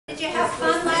Did you have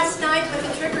fun last night with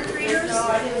the trick-or-treaters? No,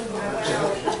 I didn't.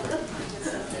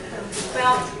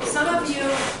 Well, some of you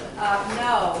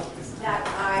know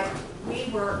that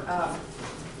we were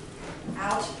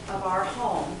out of our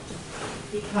home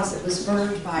because it was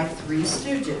burned by Three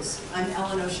Stooges. I'm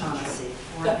Ellen O'Shaughnessy,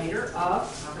 coordinator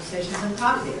of Conversations and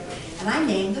Coffee, and I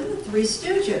named them the Three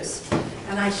Stooges.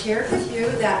 And I shared with you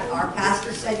that our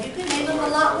pastor said you could name them a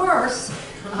lot worse,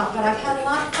 but I've had a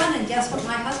lot of fun, and guess what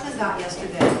my husband got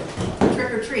yesterday?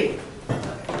 Trick or treat.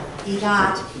 He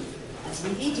got a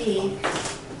DVD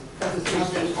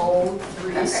of the old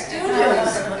Three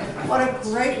Stooges. What a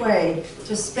great way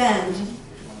to spend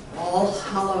All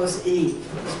Hallows Eve.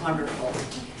 It was wonderful.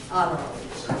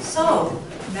 So,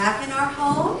 back in our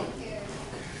home,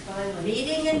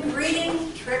 meeting and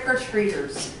greeting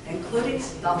trick-or-treaters, including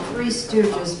the Three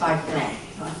Stooges by film.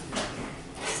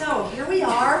 So, here we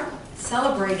are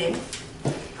celebrating.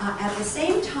 At the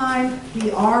same time, we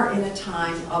are in a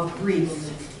time of grief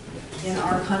in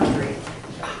our country,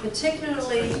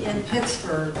 particularly in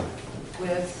Pittsburgh,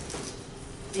 with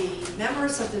the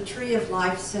members of the Tree of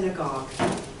Life Synagogue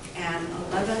and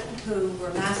 11 who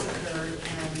were massacred,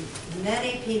 and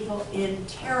many people in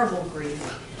terrible grief.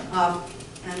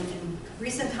 And in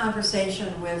recent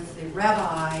conversation with the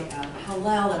rabbi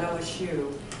Hillel at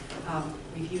OSU,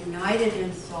 we've united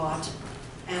in thought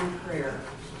and prayer.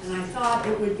 And I thought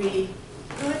it would be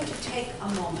good to take a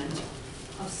moment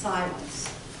of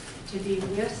silence to be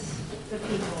with the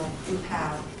people who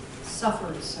have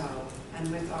suffered so,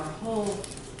 and with our whole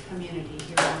community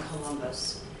here in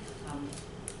Columbus.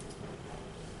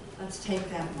 Let's take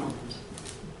that moment.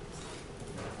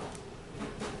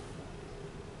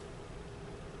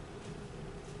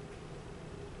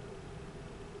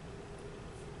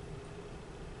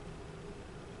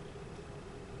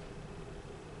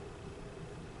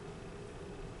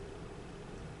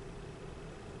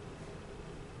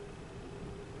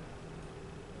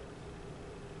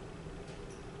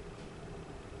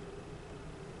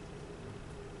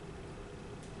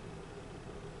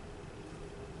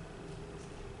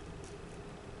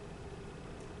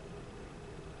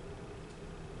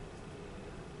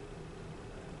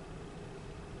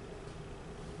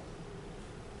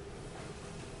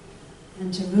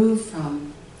 And to move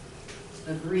from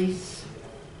the grief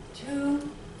to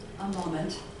a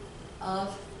moment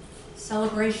of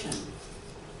celebration.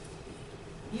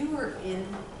 You were in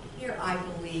here, I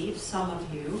believe, some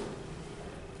of you,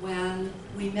 when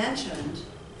we mentioned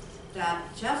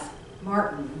that Jeff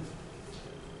Martin,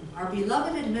 our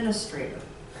beloved administrator,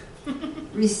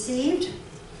 received,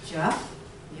 Jeff,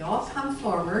 y'all come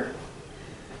forward,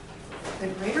 the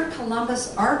Greater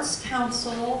Columbus Arts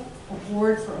Council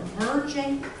Award for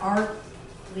Emerging Art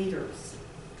Leaders.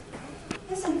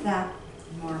 Isn't that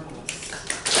marvelous?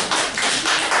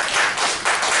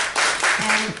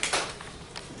 And,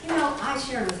 you know, I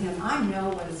shared with him, I know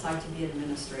what it's like to be an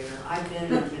administrator. I've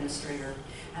been an administrator,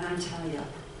 and I tell you,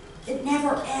 it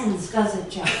never ends, does it,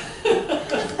 Jeff?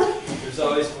 There's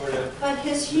always more to... But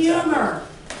his humor,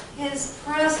 his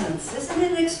presence, isn't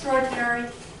it extraordinary?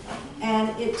 And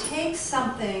it takes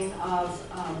something of,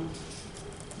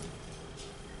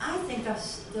 I think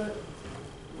the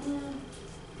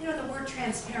word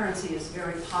transparency is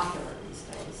very popular these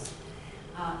days.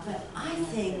 But I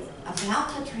think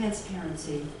about the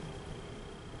transparency,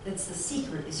 that's the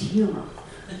secret, is humor.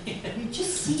 You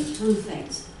just see through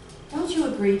things. Don't you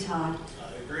agree, Todd?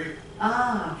 I agree.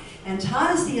 And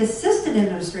Todd is the assistant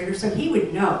administrator, so he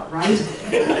would know, right?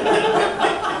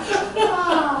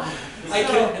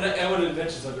 I want to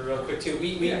mention something real quick too.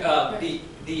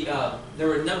 There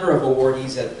were a number of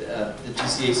awardees at the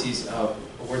GCAC's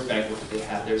awards banquet that they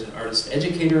have. There's an Artist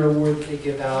Educator Award that they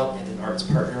give out, and an Arts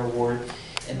Partner Award.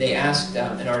 And they asked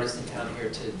an artist in town here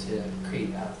to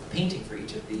create a painting for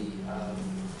each of the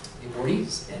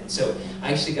awardees. And so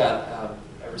I actually I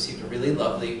received a really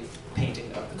lovely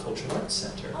painting of the Cultural Arts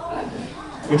Center,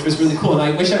 which was really cool. And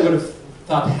I wish I would have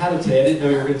thought to have it today. I didn't know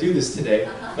you were going to do this today,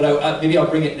 but maybe I'll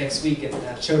bring it next week and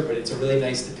show it. But it's a really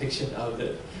nice depiction of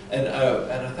it, and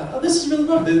I thought, oh, this is really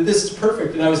lovely. This is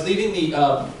perfect. And I was leaving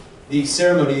the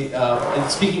ceremony, and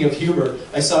speaking of humor,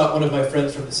 I saw one of my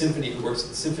friends from the symphony who works at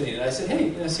the symphony, and I said,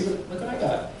 hey, see look what I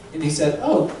got. And he said,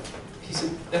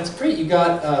 that's great. You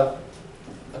got a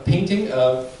painting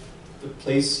of the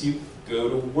place you go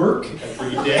to work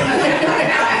every day. And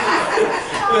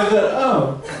I thought,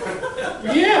 oh,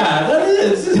 yeah, that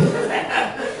is.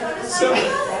 So,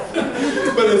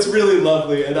 but it's really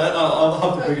lovely, and I'll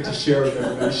have to bring it to share with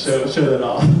everybody, show that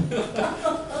off.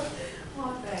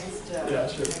 Well, thanks, Joe. Yeah,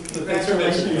 sure. Thanks for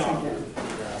mentioning again.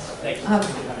 Thank you.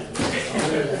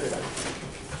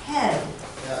 Ped,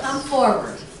 come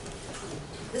forward.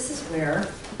 This is where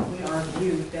we are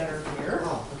viewed better here.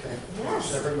 Oh, okay. Yes.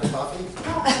 Should I bring my coffee?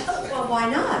 Well, why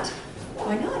not?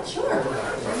 Why not? Sure.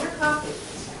 Bring your coffee.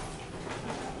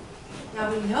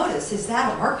 Now we notice, is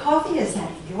that our coffee? Is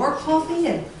that your coffee?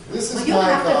 And This well, is you'll my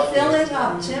have coffee. to fill it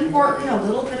up. Tim Horton, a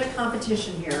little bit of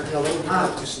competition here. Yeah, a little bit of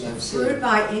competition, I've seen. Brewed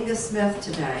by Inga Smith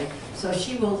today, so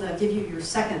she will give you your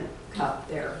second cup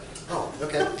there. Oh,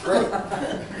 okay, great.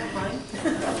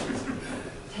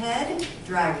 Ped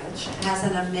Dragich has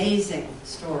an amazing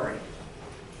story.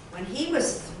 When he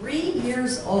was 3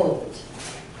 years old,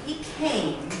 he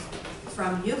came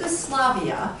from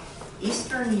Yugoslavia,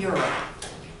 Eastern Europe,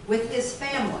 with his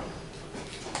family,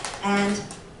 and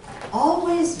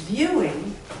always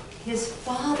viewing his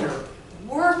father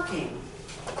working,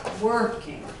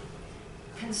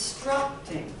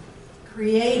 constructing,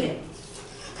 creating.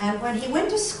 And when he went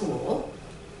to school,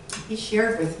 he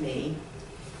shared with me,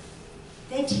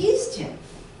 they teased him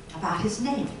about his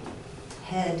name,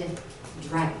 Ped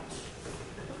Dragich.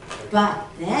 But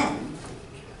then,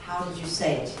 how did you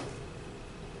say it?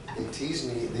 They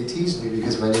teased me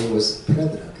because my name was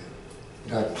Ped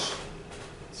Dragich.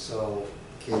 So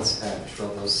kids had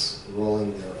troubles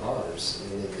rolling their R's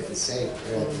and they couldn't say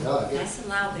Ped Dragich. Nice and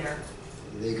loud there.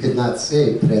 They could not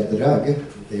say Ped Dragich.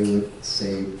 They would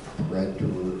say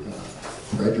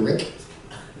Frederick,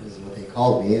 is what they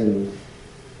called me, and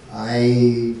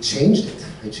I changed it.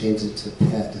 I changed it to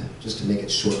Ped, just to make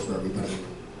it short for everybody,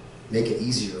 make it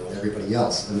easier on everybody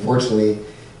else. Unfortunately,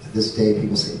 to this day,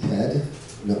 people say Ped.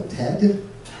 No, Ted?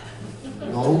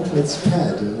 No, it's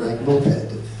Ped, like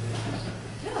moped.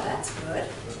 Yeah, that's good.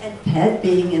 And Ped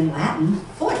being in Latin,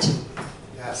 foot.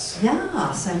 Yes.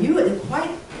 Yeah, so you had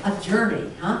quite a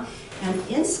journey, huh? And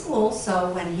in school, so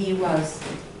when he was,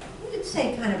 we could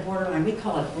say kind of borderline, we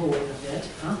call it bullied a bit,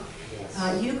 huh?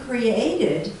 Yes. You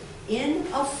created in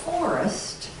a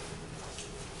forest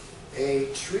A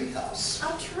treehouse.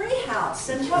 a tree house.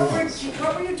 And what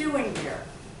were you doing there?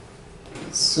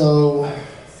 So,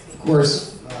 of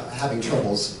course, having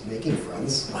troubles making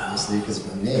friends, obviously because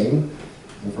of my name.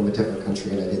 I'm from a different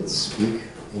country and I didn't speak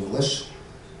English.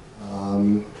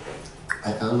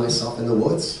 I found myself in the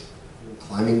woods,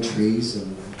 climbing trees,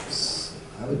 and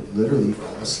I would literally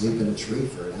fall asleep in a tree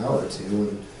for an hour or two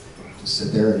and just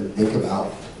sit there and think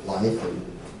about life and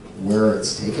where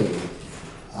it's taken me.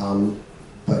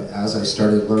 But as I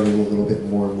started learning a little bit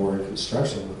more and more in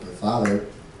construction with my father,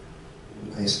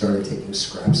 I started taking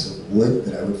scraps of wood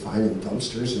that I would find in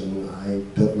dumpsters, and I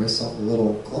built myself a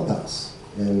little clubhouse.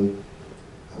 And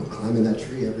I would climb in that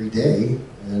tree every day,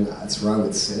 and that's where I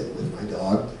would sit with my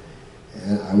dog,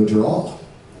 and I would draw.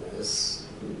 It was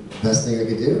the best thing I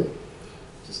could do,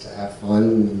 just to have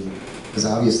fun, because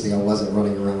obviously I wasn't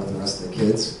running around with the rest of the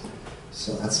kids.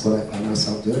 So that's what I found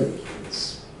myself doing.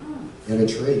 It's in a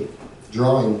tree,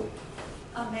 drawing.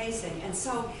 Amazing. And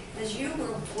so as you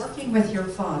were working with your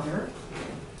father,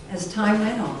 as time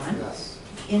went on, Yes.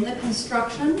 in the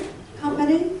construction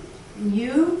company,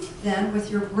 you then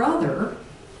with your brother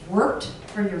worked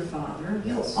for your father.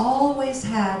 You Yes. always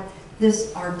had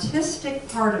this artistic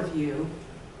part of you,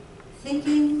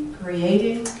 thinking,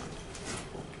 creating,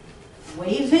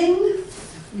 waving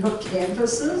your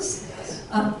canvases.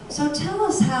 So tell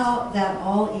us how that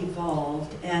all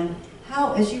evolved and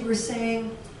how, as you were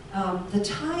saying, the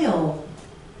tile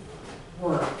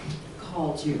work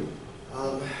called you.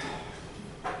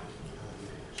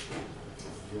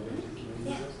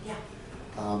 Yeah.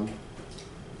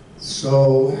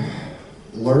 So,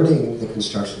 learning the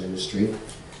construction industry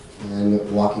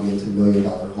and walking into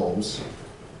million-dollar homes,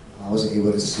 I was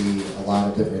able to see a lot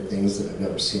of different things that I've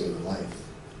never seen in my life.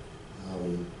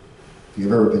 If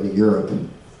you've ever been to Europe,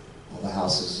 all the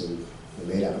houses are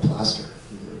made out of plaster.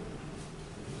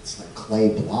 It's like clay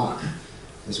block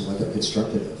is what they're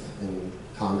constructed of, and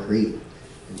concrete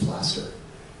and plaster.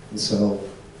 And so,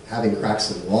 having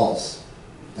cracks in the walls,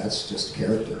 that's just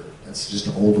character. That's just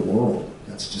old world.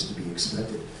 That's just to be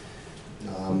expected.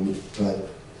 But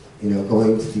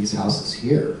going to these houses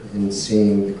here and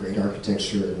seeing the great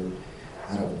architecture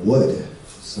out of wood,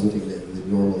 something that you would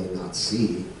normally not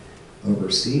see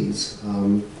overseas,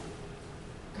 kind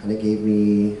of gave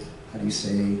me, how do you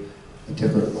say, a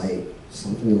different light,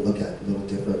 something to look at a little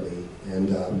differently.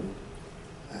 And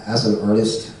as an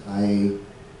artist, I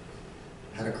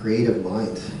had a creative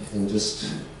mind, and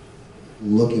just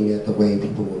looking at the way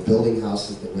people were building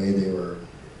houses, the way they were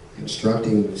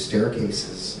constructing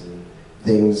staircases and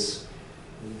things,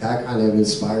 that kind of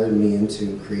inspired me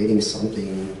into creating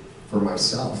something for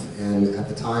myself. And at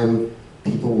the time,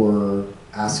 people were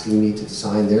asking me to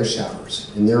design their showers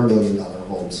in their million-dollar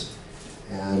homes.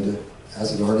 And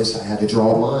as an artist, I had to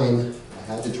draw mine. I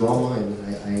I had to draw mine.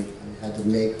 I had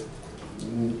to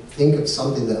think of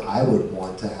something that I would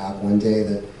want to have one day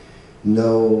that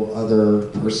no other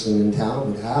person in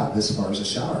town would have as far as a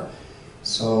shower.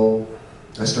 So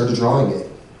I started drawing it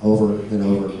over and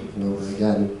over and over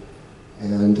again.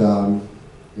 And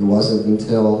it wasn't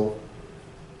until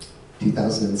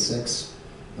 2006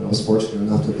 when I was fortunate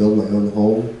enough to build my own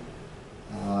home.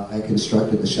 I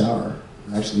constructed the shower.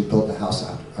 I actually built the house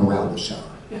around the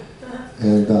shower.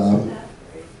 And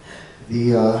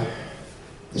the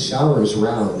shower is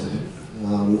round.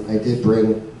 I did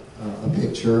bring a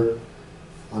picture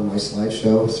on my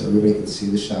slideshow so everybody can see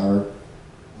the shower.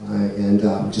 And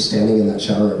just standing in that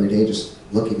shower every day, just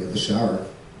looking at the shower,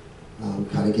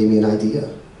 kind of gave me an idea.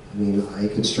 I mean, I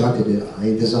constructed it,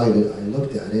 I designed it, I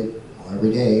looked at it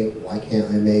every day. Why can't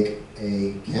I make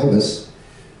a canvas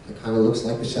that kind of looks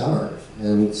like the shower?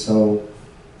 And so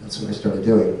that's what I started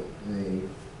doing. I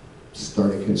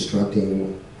started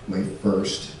constructing my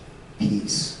first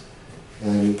piece.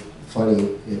 And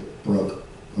funny, it broke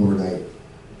overnight.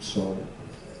 So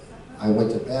I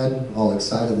went to bed all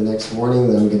excited the next morning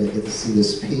that I'm going to get to see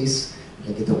this piece.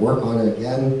 I get to work on it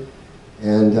again.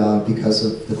 And because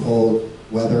of the cold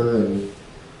weather and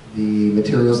the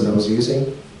materials that I was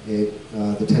using,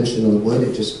 the tension of the wood,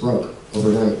 it just broke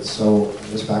overnight. So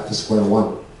I was back to square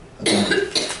one again.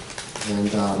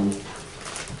 And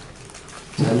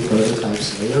 10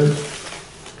 prototypes later,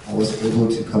 I was able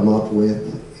to come up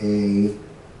with a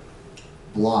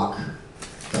block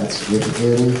that's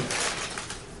within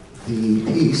the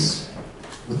piece.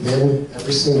 Within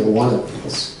every single one of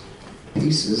these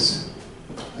pieces,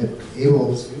 I'm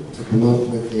able to come up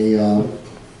with a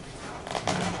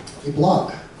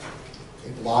block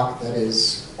that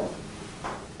is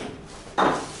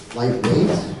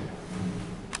lightweight,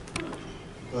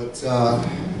 but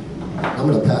I'm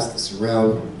going to pass this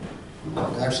around.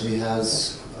 It actually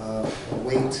has a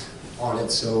weight on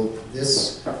it, so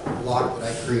this block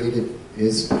that I created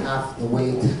is half the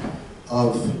weight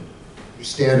of your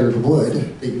standard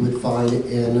wood that you would find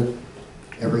in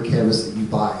every canvas that you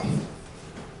buy.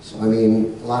 So I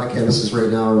mean, a lot of canvases right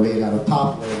now are made out of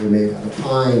poplar, they're made out of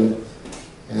pine,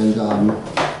 and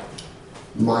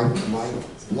my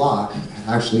block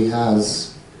actually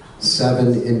has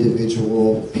 7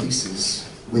 individual pieces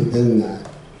within that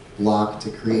block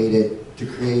to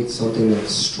create something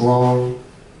that's strong,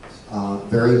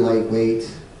 very lightweight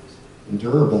and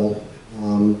durable,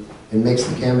 and makes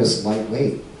the canvas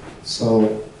lightweight.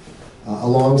 So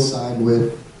alongside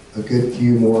with a good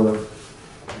few more,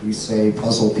 we say,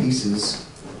 puzzle pieces,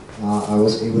 I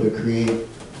was able to create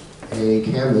a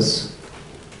canvas.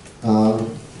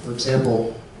 For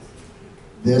example,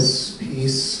 this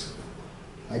piece,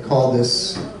 I call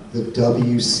this the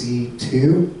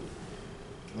WC2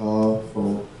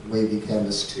 for Wavy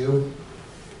Canvas 2.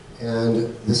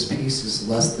 And this piece is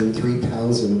less than 3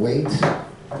 pounds in weight.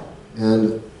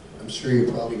 And I'm sure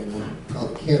you're probably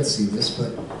can't see this,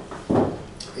 but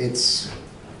it's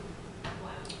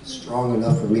strong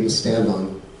enough for me to stand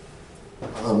on.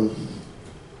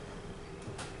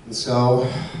 And so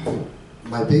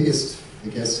my biggest, I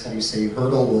guess, how you say,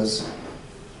 hurdle was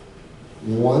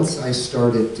once I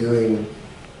started doing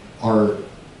art,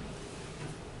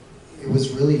 it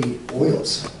was really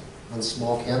oils on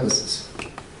small canvases.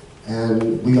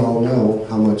 And we all know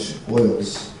how much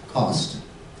oils cost,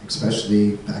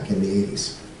 especially back in the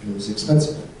 80s. It was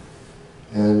expensive.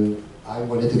 And I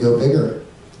wanted to go bigger.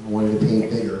 I wanted to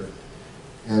paint bigger.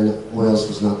 And oils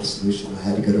was not the solution. I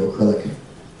had to go to acrylic.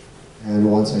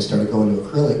 And once I started going to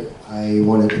acrylic, I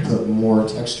wanted to put more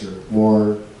texture,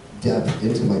 more depth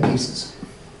into my pieces.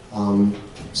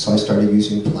 So I started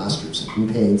using plasters and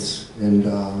paints and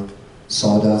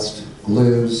sawdust,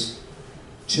 glues,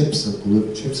 chips of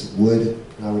wood,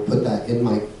 and I would put that in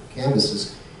my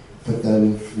canvases. But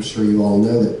then I'm sure you all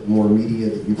know that the more media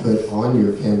that you put on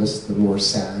your canvas, the more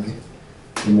sag,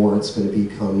 the more it's going to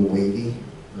become wavy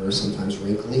or sometimes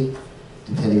wrinkly,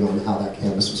 depending on how that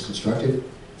canvas was constructed.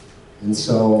 And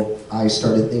so I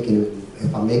started thinking,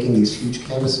 if I'm making these huge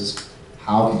canvases,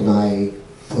 how can I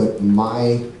put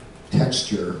my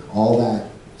texture, all that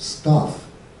stuff,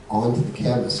 onto the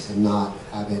canvas and not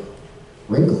have it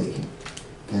wrinkly?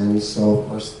 And so, of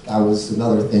course, that was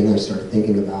another thing I started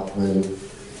thinking about when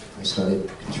I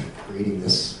started creating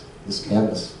this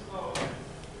canvas. Oh,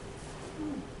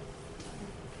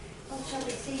 shall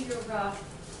we see your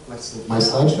My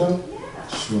slideshow? Yeah.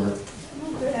 Sure. I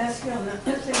wanted to ask you on that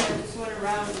thing that just went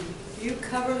around, do you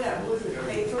cover that wood with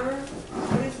paper?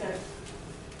 What is that?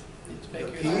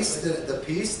 The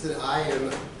piece that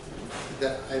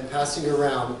I'm passing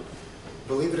around,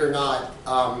 believe it or not,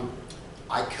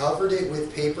 I covered it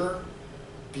with paper,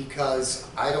 because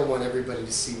I don't want everybody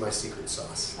to see my secret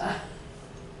sauce.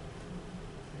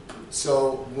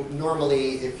 So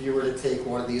normally, if you were to take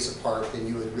one of these apart, then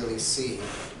you would really see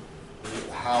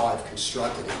how I've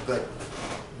constructed it. But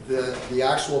the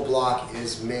actual block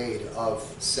is made of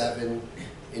 7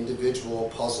 individual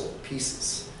puzzle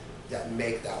pieces that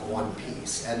make that one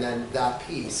piece. And then that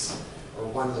piece, or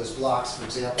one of those blocks, for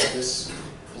example, this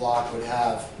block would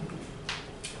have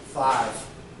 5,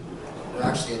 or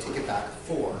actually I take it back,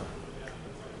 4.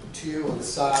 2 on the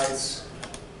sides,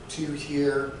 2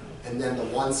 here, and then the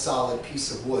one solid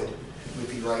piece of wood would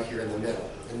be right here in the middle.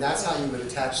 And that's how you would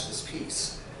attach this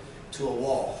piece to a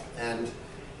wall. And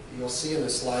you'll see in the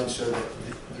slideshow that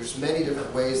there's many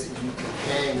different ways that you can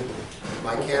hang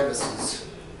my canvases.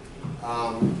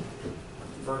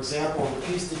 For example, the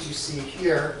piece that you see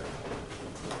here,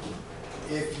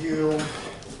 if you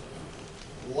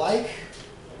like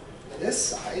this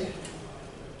side,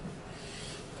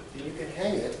 then you can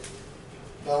hang it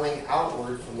going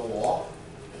outward from the wall.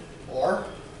 Or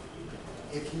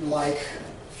if you like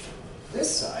this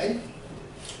side,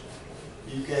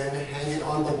 you can hang it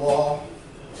on the wall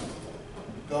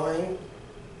going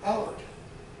outward.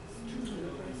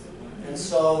 And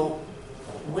so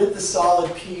with the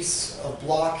solid piece of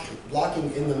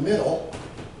blocking in the middle,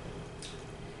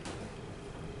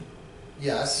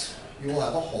 yes, you will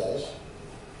have a hole.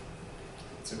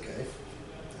 It's okay.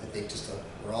 I think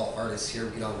we're all artists here.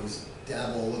 We can always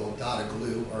dabble a little dot of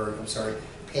glue, or I'm sorry,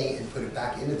 paint, and put it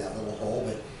back into that little hole.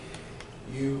 But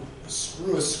you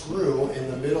screw a screw in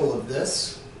the middle of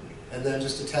this, and then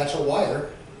just attach a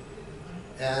wire,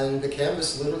 and the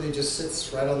canvas literally just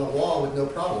sits right on the wall with no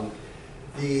problem.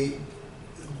 The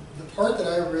part that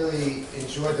I really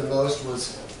enjoyed the most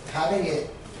was having it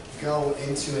go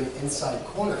into an inside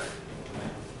corner.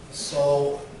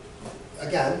 So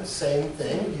again, same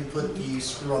thing. You put the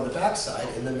screw on the back side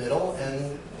in the middle,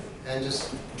 and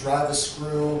just drive the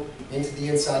screw into the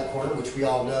inside corner, which we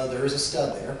all know there is a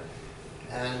stud there.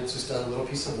 And it's just a little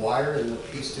piece of wire, and the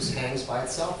piece just hangs by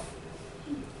itself.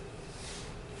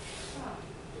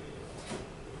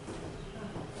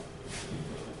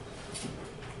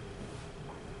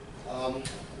 I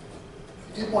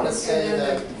did want to say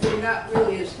that they're not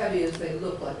really as heavy as they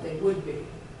look like they would be.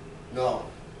 no,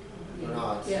 they're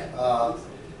not. Yeah.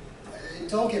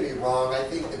 Don't get me wrong, I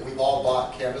think that we've all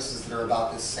bought canvases that are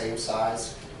about this same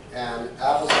size, and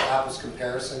apples to apples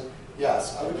comparison,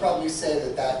 yes, I would probably say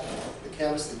that the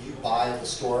canvas that you buy at the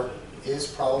store is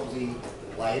probably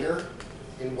lighter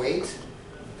in weight,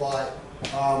 but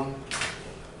I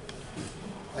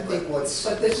think what's...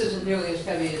 But this isn't nearly as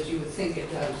heavy as you would think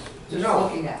it does, just No.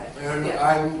 looking at it. And Yeah.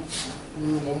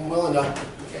 I'm willing to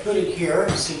put it here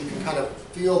so you can kind of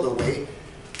feel the weight.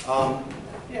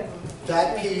 Yeah.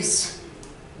 That piece,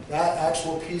 that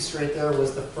actual piece right there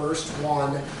was the first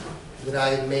one that I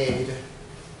had made,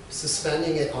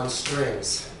 suspending it on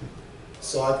strings.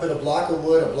 So I put a block of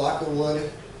wood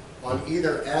on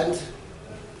either end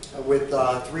with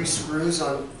 3 screws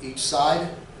on each side,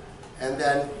 and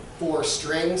then 4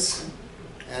 strings,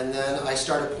 and then I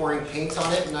started pouring paint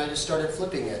on it, and I just started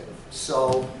flipping it.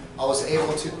 So I was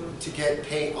able to get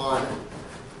paint on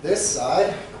this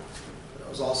side, but I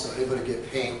was also able to get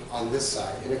paint on this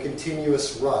side in a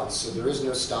continuous run, so there is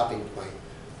no stopping point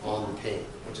on the paint.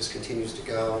 It just continues to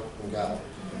go and go.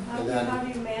 How do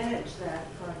you manage that,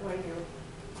 like when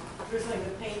you're drizzling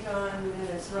the paint on and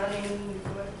it's running?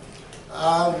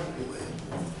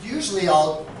 Usually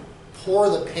I'll pour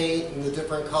the paint in the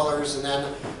different colors, and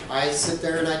then I sit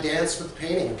there and I dance with the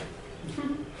painting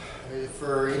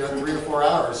for 3 or 4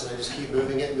 hours, and I just keep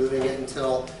moving it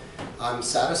until I'm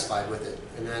satisfied with it,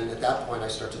 and then at that point I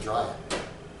start to dry it.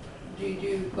 Do you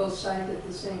do both sides at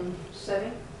the same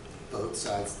setting? Both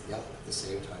sides, yep, at the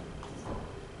same time.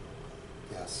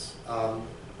 Yes.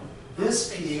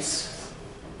 This piece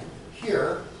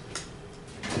here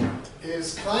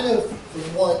is kind of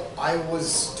what I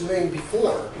was doing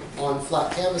before on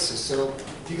flat canvases. So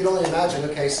you can only imagine,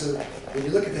 okay, so when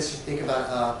you look at this, you think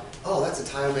about, oh, that's a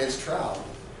tile man's trowel.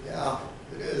 Yeah,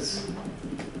 it is.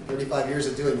 35 years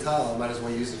of doing tile, I might as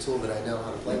well use a tool that I know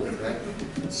how to play with,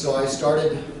 right? So I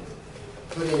started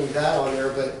putting that on there,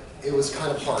 but it was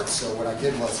kind of hard. So what I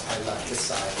did was I left this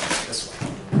side this way.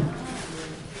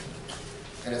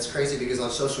 And it's crazy because on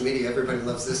social media, everybody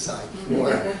loves this side more,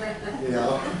 you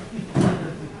know.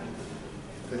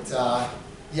 But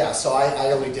yeah, so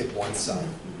I only did one side.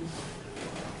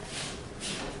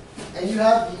 And you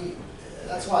have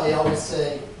that's why I always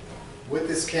say, with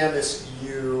this canvas,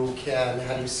 you can,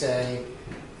 how do you say,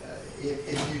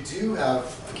 if you do have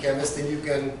a canvas, then you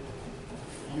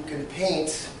can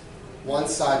paint one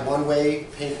side one way,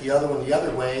 paint the other one the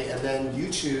other way, and then you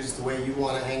choose the way you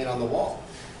want to hang it on the wall.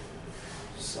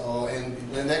 So, and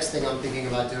the next thing I'm thinking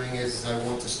about doing is I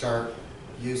want to start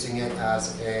using it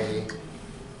as a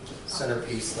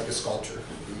centerpiece, like a sculpture,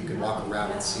 that you can walk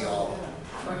around and see all.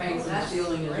 Or hangs the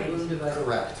ceiling in the room divider.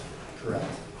 Correct, correct.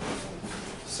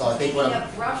 So I think what Speaking I'm,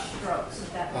 of brush strokes, is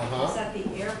that, is at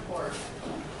the airport.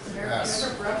 Yes.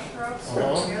 Remember brush strokes,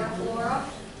 Uh-huh. Airflora?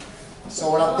 so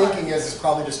what I'm thinking is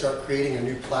probably to start creating a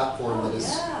new platform that is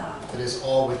Yeah. that is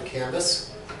all with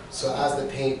canvas. So as the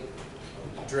paint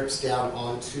drips down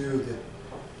onto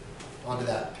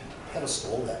that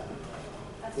pedestal, that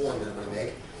form that I'm going to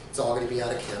make, it's all going to be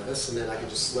out of canvas, and then I can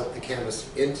just slip the canvas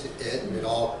into it, and it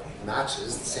all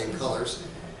matches the same colors.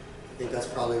 I think that's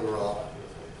probably where I'll,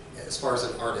 as far as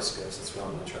an artist goes, that's what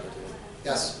I'm going to try to do.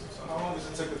 Yes? So how long does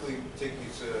it typically take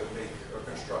you to make or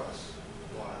construct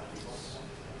one piece?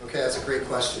 Okay, that's a great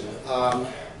question.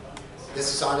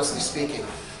 This is honestly speaking.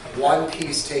 One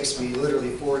piece takes me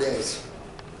literally 4 days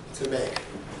to make.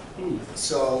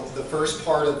 So the first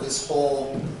part of this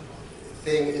whole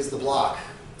thing is the block.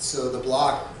 So the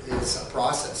block is a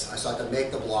process. I start to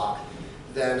make the block.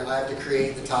 Then I have to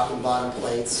create the top and bottom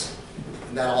plates.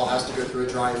 And that all has to go through a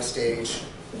drying stage.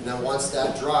 And then once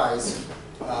that dries,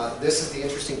 this is the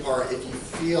interesting part. If you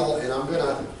feel, and I'm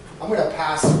gonna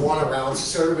pass one around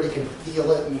so everybody can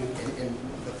feel it and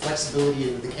the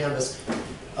flexibility of the canvas.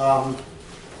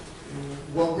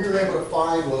 What we were able to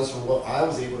find was, or what I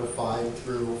was able to find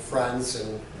through friends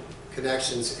and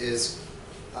connections, is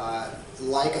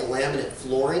like a laminate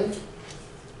flooring,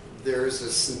 there's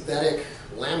a synthetic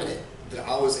laminate that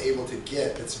I was able to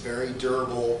get that's very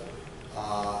durable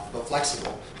but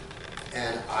flexible.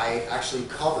 And I actually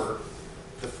cover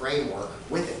the framework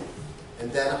with it.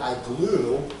 And then I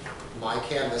glue my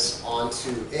canvas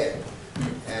onto it.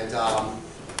 And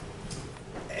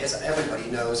as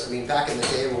everybody knows, I mean, back in the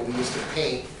day when we used to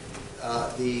paint,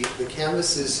 the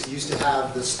canvases used to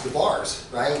have the bars,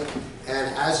 right?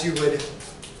 And as you would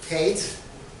paint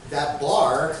that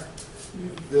bar,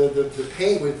 the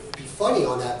paint would be funny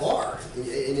on that bar.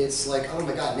 And it's like, oh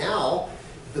my God, now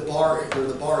the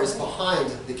bar is behind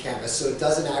the canvas, so it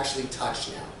doesn't actually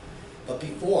touch now. But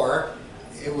before,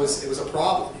 it was a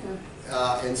problem.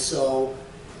 And so,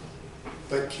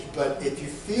 but if you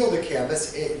feel the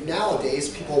canvas, nowadays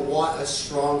people want a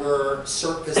stronger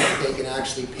surface that they can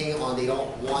actually paint on. They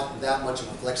don't want that much of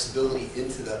a flexibility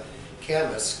into the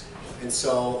canvas. And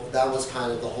so that was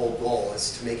kind of the whole goal,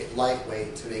 is to make it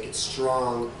lightweight, to make it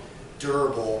strong,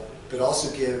 durable, but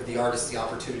also give the artist the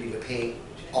opportunity to paint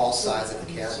all sides of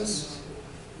the canvas.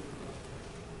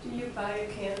 Do you buy a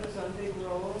canvas on big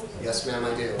rolls? Yes, ma'am,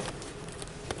 I do.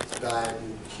 I have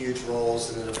huge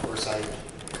rolls, and then of course I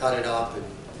cut it up and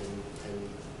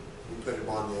we put it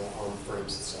on the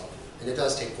frames itself. And it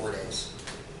does take 4 days.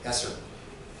 Yes, sir.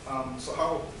 So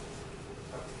how,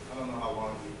 I don't know how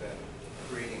long you've been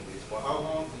creating these, but how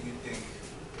long do you think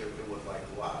it would like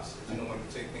last? Because you know, when you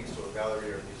take things to a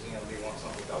gallery or a museum, they want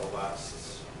something that will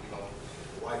last, you know,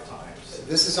 lifetimes.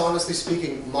 This is honestly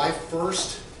speaking, my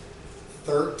first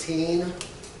 13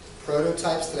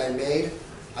 prototypes that I made,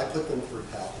 I put them through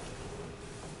hell.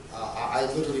 I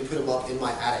literally put them up in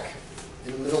my attic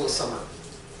in the middle of summer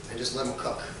and just let them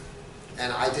cook.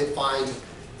 And I did find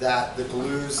that the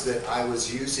glues that I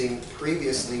was using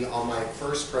previously on my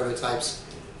first prototypes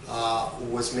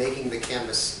was making the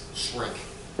canvas shrink.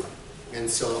 And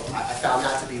so I found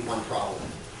that to be one problem.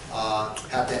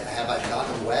 Have I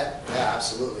gotten them wet? Yeah,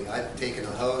 absolutely. I've taken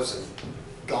a hose and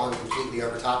gone completely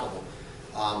over top of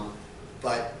them.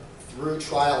 But through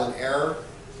trial and error,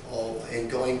 and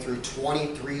going through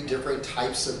 23 different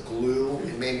types of glue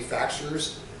and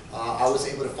manufacturers, I was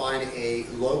able to find a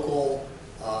local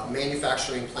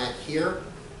manufacturing plant here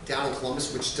down in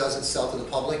Columbus, which doesn't sell to the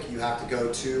public. You have to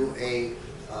go to a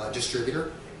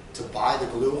distributor to buy the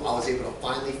glue. I was able to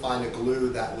finally find a glue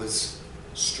that was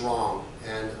strong,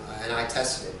 and I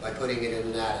tested it by putting it in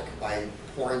an attic, by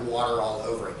pouring water all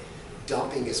over it,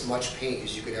 dumping as much paint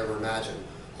as you could ever imagine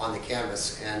on the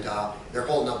canvas, and they're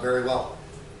holding up very well.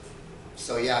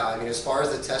 So yeah, I mean, as far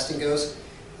as the testing goes,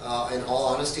 in all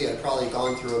honesty, I've probably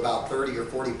gone through about 30 or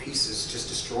 40 pieces just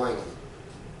destroying them.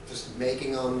 Just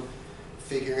making them,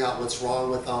 figuring out what's wrong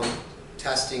with them,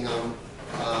 testing them.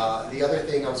 The other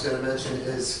thing I was going to mention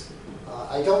is,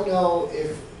 I don't know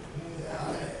if,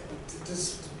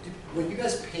 when you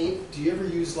guys paint, do you ever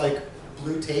use like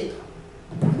blue tape?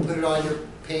 You put it on your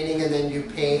painting and then you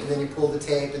paint and then you pull the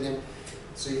tape and then,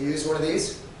 so you use one of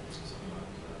these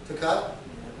to cut?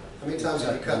 How many times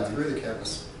have you cut through the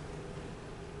canvas?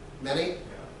 Many?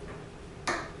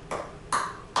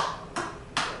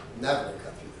 Never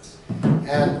cut through this.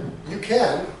 And you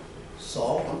can,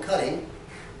 so I'm cutting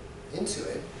into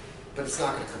it, but it's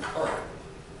not going to come apart.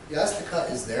 Yes, the cut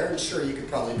is there, and sure, you could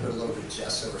probably put a little bit of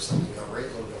gesso or something over it, a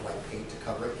little bit of white paint to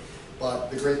cover it. But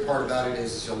the great part about it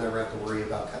is you'll never have to worry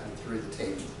about cutting through the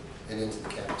tape and into the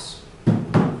canvas.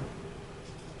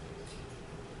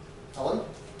 Helen,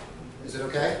 is it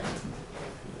okay?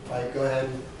 If I go ahead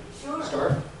and Sure.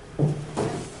 start? Turn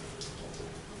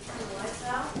the lights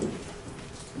out.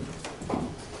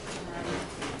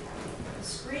 The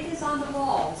screen is on the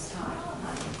wall this time.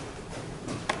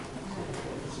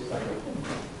 See if I can.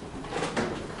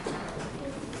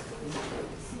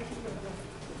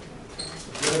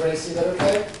 Did everybody see that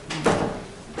okay?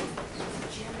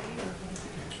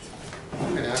 I'm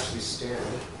going to actually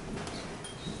stand.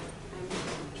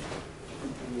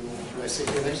 Can I sit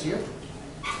here next to you?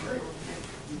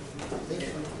 Thank you.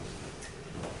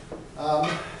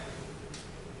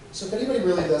 So if anybody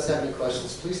really does have any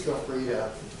questions, please feel free to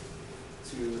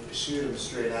shoot them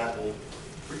straight at me.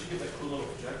 Where'd you get that cool little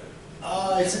projector?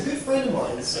 It's a good friend of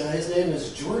mine. His name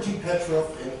is Georgi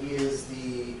Petrov, and he is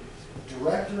the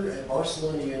director at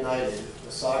Barcelona United,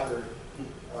 a soccer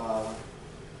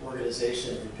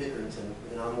organization in Pickerington,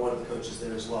 and I'm one of the coaches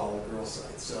there as well on the girls'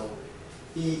 side. So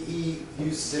he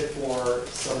uses it for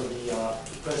some of the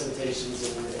presentations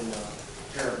and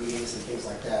parent meetings and things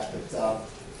like that. But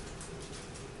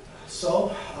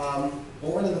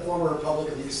born in the former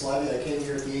Republic of Yugoslavia, I came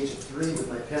here at the age of 3 with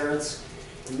my parents.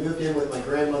 We moved in with my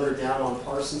grandmother down on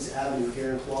Parsons Avenue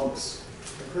here in Columbus.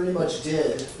 I pretty much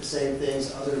did the same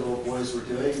things other little boys were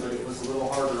doing, but it was a little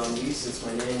harder on me since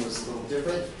my name was a little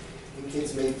different, and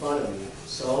kids made fun of me.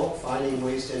 So, finding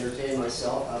ways to entertain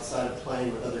myself outside of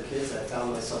playing with other kids, I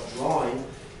found myself drawing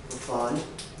for fun.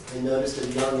 I noticed at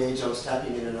a young age I was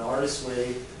tapping in an artist's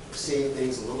way of seeing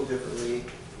things a little differently.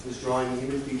 I was drawing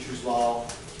human features while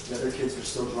the other kids were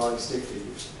still drawing stick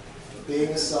figures.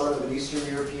 Being the son of an Eastern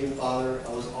European father,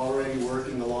 I was already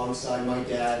working alongside my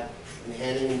dad and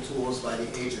handing him tools by the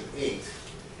age of 8.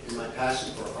 And my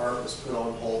passion for art was put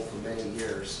on hold for many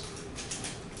years.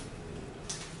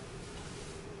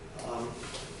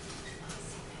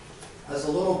 As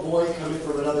a little boy coming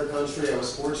from another country, I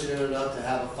was fortunate enough to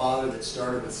have a father that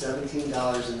started with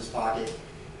 $17 in his pocket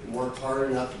and worked hard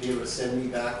enough to be able to send me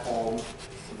back home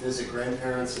to visit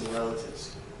grandparents and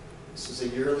relatives. This was a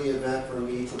yearly event for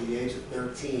me till the age of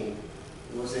 13,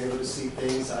 and was able to see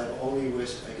things I only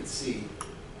wished I could see,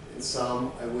 and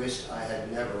some I wished I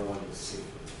had never wanted to see.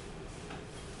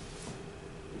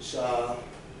 Which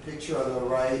picture on the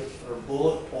right are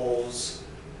bullet holes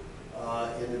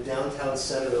in the downtown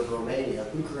center of Romania,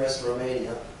 Bucharest,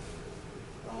 Romania.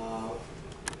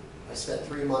 I spent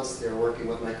 3 months there working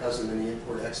with my cousin in the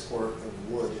import-export of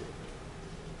wood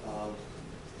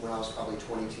when I was probably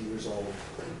 22 years old.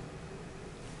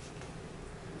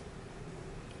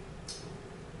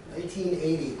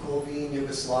 1980, Kovin,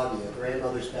 Yugoslavia,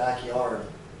 grandmother's backyard.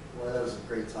 Boy, that was a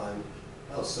great time.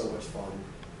 That was so much fun.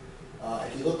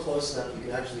 If you look close enough, you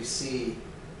can actually see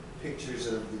pictures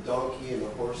of the donkey and the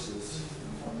horses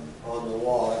on the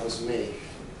wall. That was me.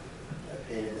 I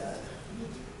painted that.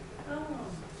 Oh,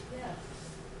 yeah.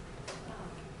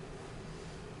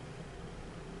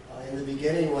 In the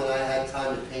beginning, when I had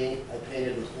time to paint, I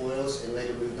painted with oils and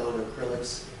later moved on to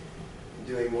acrylics and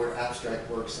doing more abstract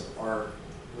works of art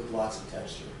with lots of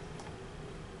texture.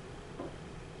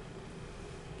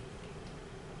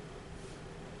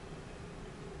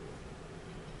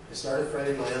 I started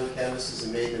framing my own canvases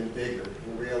and made them bigger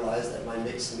and realized that my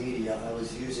mixed media I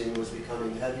was using was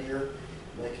becoming heavier.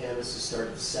 My canvases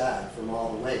started to sag from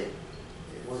all the weight.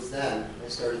 It was then I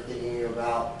started thinking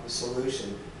about the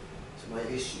solution to my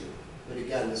issue. But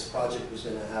again, this project was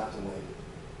going to have to wait.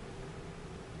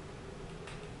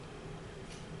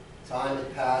 Time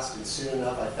had passed, and soon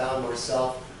enough I found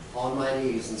myself on my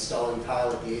knees installing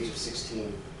tile at the age of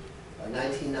 16. By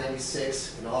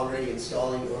 1996, and already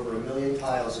installing over 1 million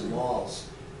tiles in malls,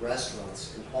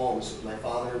 restaurants, and homes with my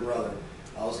father and brother,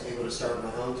 I was able to start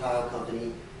my own tile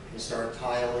company and start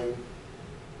tiling,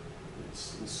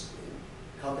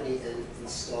 and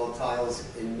install tiles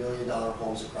in $1 million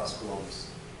homes across Columbus.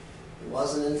 It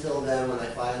wasn't until then when I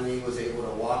finally was able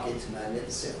to walk into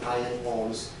magnificent high-end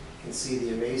homes and see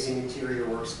the amazing interior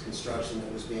works of construction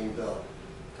that was being built.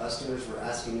 Customers were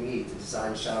asking me to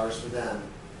design showers for them,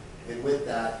 and with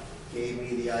that, gave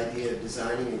me the idea of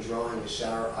designing and drawing a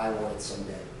shower I wanted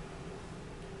someday.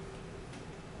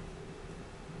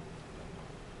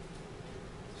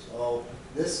 So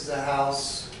this is a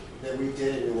house that we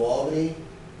did in New Albany.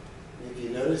 And if you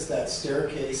notice that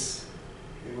staircase,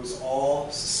 it was all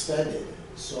suspended,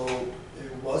 so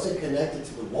it wasn't connected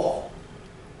to the wall.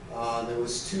 There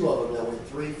was 2 of them that went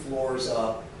 3 floors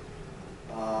up.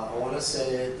 I want to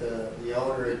say the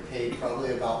owner had paid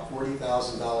probably about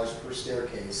 $40,000 per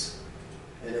staircase,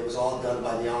 and it was all done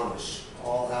by the Amish,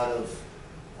 all out of,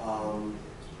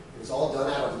 it was all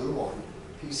done out of Luan,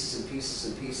 pieces and pieces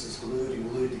and pieces, glued and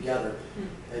glued together.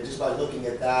 And just by looking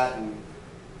at that, and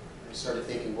I started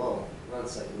thinking, whoa, hold on a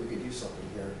second, we could do something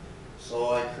here.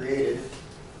 So I created,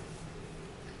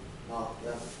 yeah,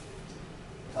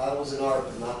 tile was an art,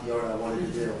 but not the art I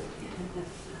wanted to do.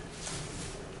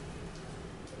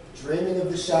 Dreaming of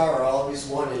the shower I always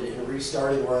wanted, and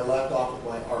restarting where I left off with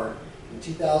my art. In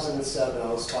 2007,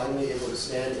 I was finally able to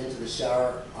stand into the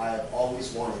shower I have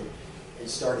always wanted and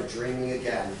started dreaming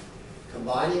again.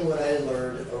 Combining what I had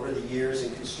learned over the years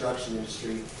in construction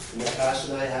industry and the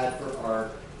passion I had for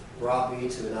art brought me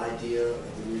to an idea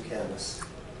of the new canvas.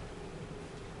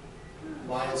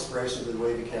 My inspiration for the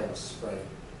Wavy canvas,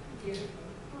 right?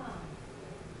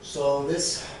 So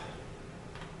this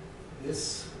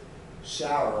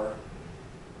shower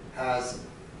has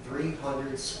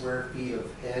 300 square feet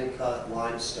of hand-cut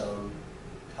limestone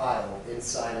tile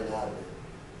inside and out of it.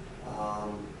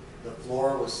 The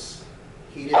floor was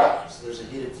heated, so there's a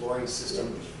heated flooring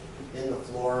system in the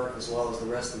floor as well as the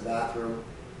rest of the bathroom.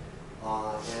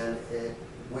 And it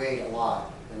weighed a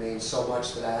lot. I mean, so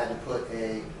much that I had to put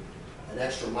an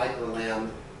extra micro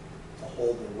lamb to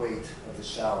hold the weight of the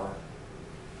shower.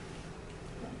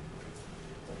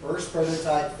 The first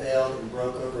prototype failed and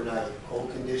broke overnight.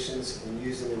 Cold conditions and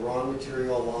using the wrong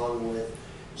material along with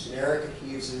generic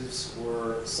adhesives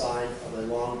were a sign of a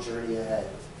long journey ahead.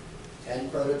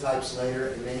 10 prototypes later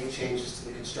and many changes to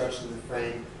the construction of the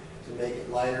frame to make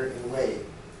it lighter in weight,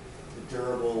 the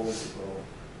durable winter roll.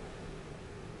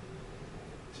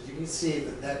 So you can see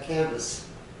that canvas,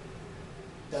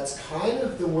 that's kind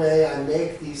of the way I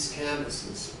make these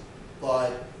canvases,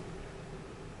 but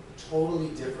totally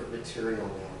different material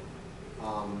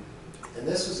now. And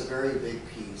this was a very big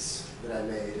piece that I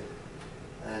made,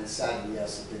 and sadly,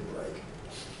 yes, it did break.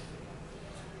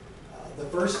 The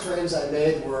first frames I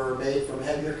made were made from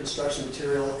heavier construction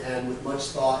material, and with much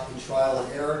thought and trial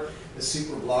and error, the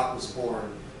super block was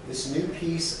born. This new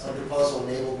piece of the puzzle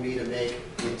enabled me to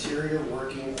make the interior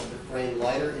working of the frame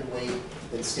lighter in weight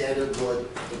than standard wood,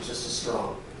 but just as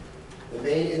strong. The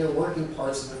main inner working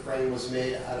parts of the frame was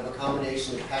made out of a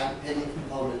combination of patent-pending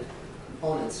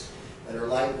components that are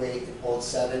lightweight and hold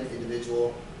 7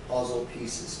 individual puzzle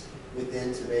pieces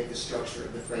within to make the structure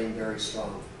of the frame very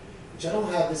strong. Which I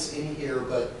don't have this in here,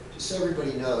 but just so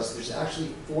everybody knows, there's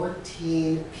actually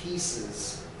 14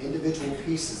 pieces, individual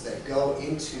pieces that go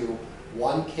into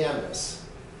one canvas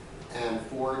and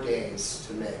 4 days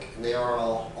to make, and they are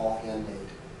all handmade.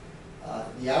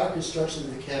 The outer construction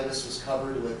of the canvas was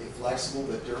covered with a flexible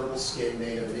but durable skin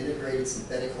made of an integrated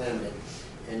synthetic laminate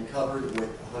and covered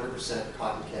with 100%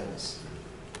 cotton canvas.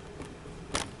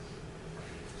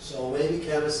 So Wavy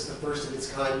canvas is the first of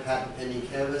its kind patent-pending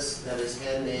canvas that is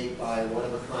handmade by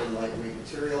one-of-a-kind lightweight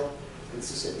material,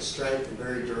 consistent in strength and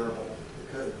very durable.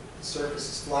 The surface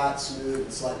is flat, smooth,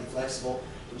 and slightly flexible,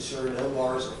 to ensure no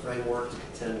bars or framework to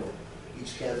contend with.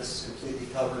 Each canvas is completely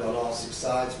covered on all 6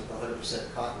 sides with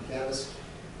 100% cotton canvas,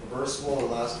 reversible and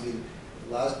allows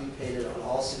to be painted on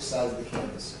all 6 sides of the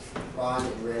canvas,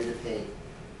 primed and ready to paint.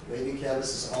 Wavy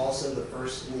canvas is also the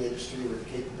first in the industry with the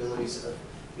capabilities of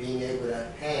being able to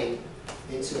hang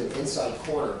into an inside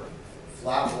corner,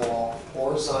 flat wall,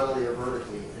 horizontally or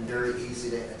vertically, and very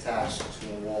easy to attach to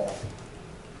a wall.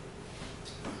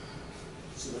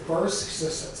 So the first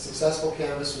successful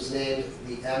canvas was named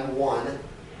the M1,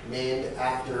 named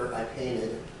after I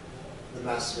painted the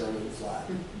Macedonian flag.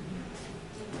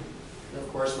 And of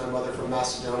course, my mother from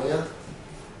Macedonia.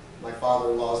 My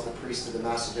father-in-law is the priest of the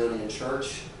Macedonian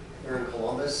church here in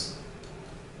Columbus.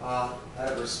 Out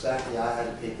of respect, yeah, I had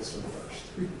to paint this one first.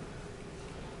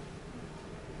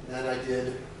 Then I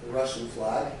did the Russian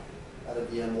flag out of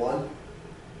the M1.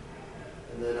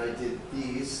 And then I did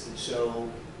these that show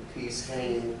the piece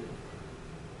hanging,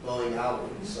 bowing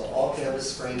outward. So all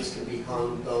canvas frames can be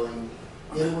hung bowing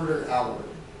inward or outward.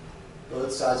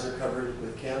 Both sides are covered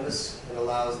with canvas and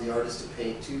allows the artist to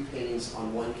paint 2 paintings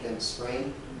on one canvas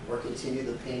frame or continue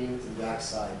the painting to the back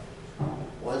side.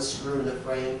 1 screw in the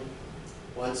frame,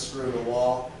 1 screw in the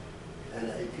wall, and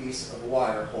a piece of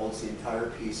wire holds the entire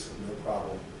piece with no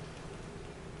problem.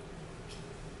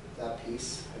 That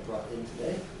piece I brought in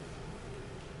today,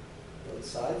 both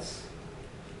sides.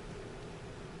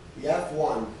 The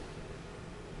F1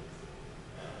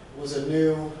 was a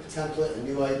new template, a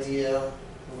new idea,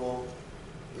 a little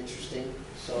interesting,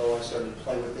 so I started to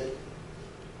play with it,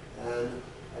 and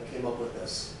I came up with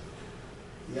this.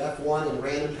 The F1 and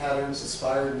random patterns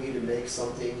inspired me to make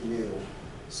something new.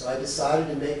 So I decided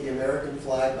to make the American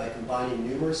flag by combining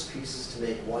numerous pieces to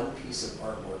make one piece of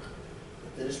artwork.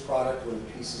 The finished product when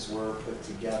the pieces were put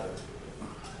together.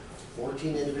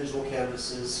 14 individual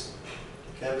canvas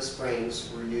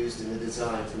frames were used in the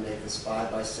design to make this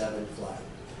 5x7 flag.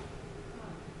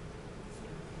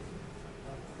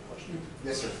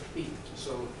 Yes, sir.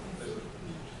 So,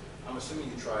 I'm assuming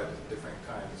you tried different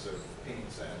kinds of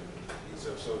paints and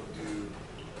adhesives. So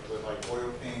with like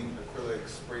oil paint, acrylic,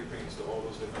 spray paints, do all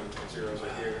those different materials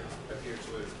adhere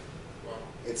to it? Well,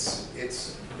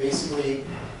 It's basically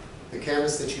the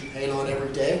canvas that you paint on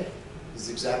every day is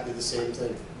exactly the same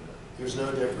thing. There's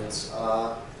no difference.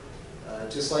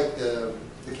 Just like the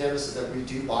canvases that we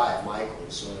do buy at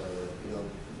Michael's or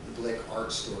the Blick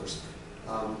art stores,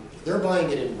 they're buying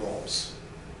it in rolls.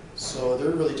 So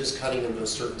they're really just cutting them to a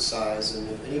certain size. And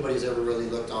if anybody's ever really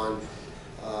looked on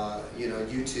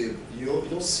YouTube,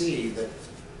 you'll see that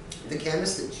the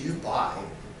canvas that you buy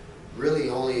really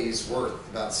only is worth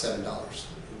about $7.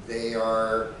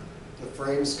 The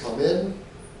frames come in,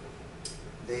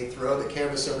 they throw the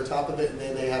canvas over top of it, and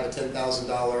then they have a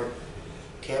 $10,000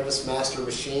 Canvas Master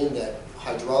machine that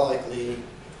hydraulically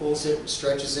pulls it,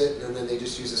 stretches it, and then they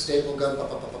just use a staple gun, pop,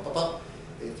 pop, pop, pop, pop, pop.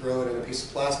 They throw it in a piece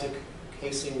of plastic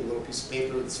casing, a little piece of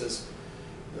paper that says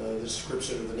the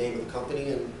description of the name of the company,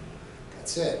 and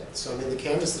that's it. So I mean, the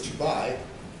canvas that you buy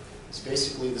is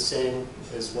basically the same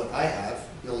as what I have.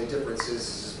 The only difference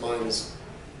is mine is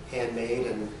handmade,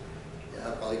 and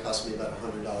it probably cost me about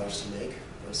 $100 to make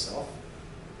myself.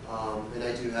 And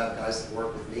I do have guys that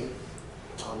work with me,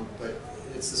 but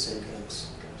it's the same canvas.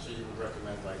 so you would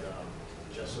recommend like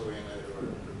gessoing it or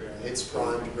preparing it? It's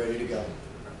primed, ready to go.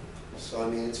 So I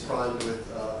mean, it's primed with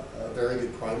a very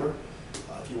good primer.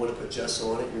 If you want to put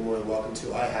gesso on it, you're more than welcome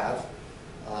to. I have,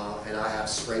 and I have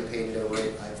spray painted over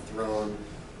it. I've thrown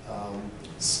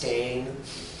stain.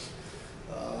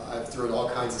 I've thrown all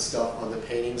kinds of stuff on the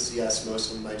paintings. Yes,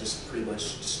 most of them I just pretty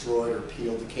much destroyed or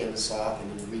peeled the canvas off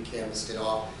and then re-canvassed it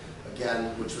off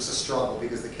again, which was a struggle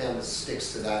because the canvas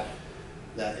sticks to that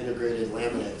integrated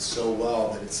laminate so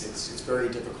well that it's very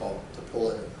difficult to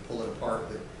pull it apart.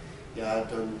 But yeah, I've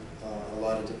done a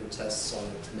lot of different tests on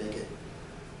it to make it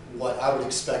what I would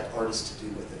expect artists to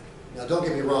do with it. Now, don't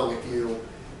get me wrong, if you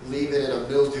leave it in a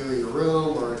mildewy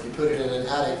room or if you put it in an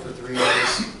attic for 3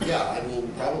 years, yeah, I mean,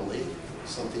 probably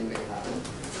something may happen.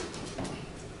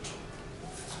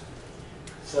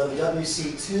 So the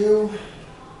WC2,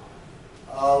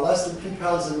 less than 3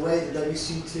 pounds in weight, the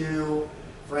WC2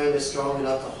 frame is strong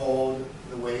enough to hold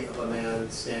the weight of a man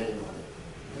standing on it.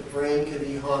 The frame can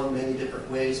be hung many different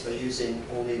ways by using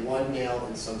only one nail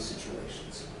in some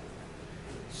situations.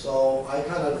 So I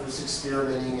kind of was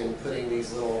experimenting and putting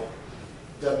these little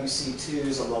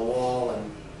WC2s on the wall,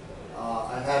 and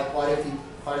I've had quite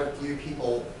a few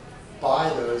people buy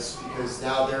those because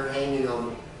now they're hanging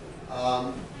them.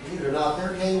 Believe it or not,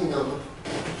 they're hanging them.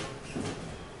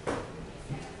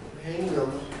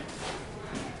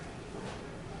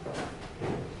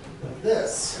 Like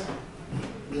this.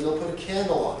 And then they'll put a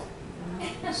candle on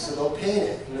it. So they'll paint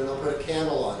it, and then they'll put a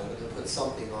candle on it, and they'll put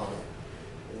something on it.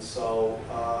 And so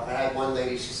I had one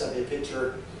lady, she sent me a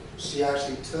picture. She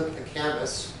actually took a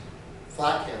canvas,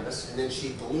 flat canvas, and then she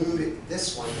glued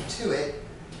this one to it.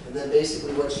 And then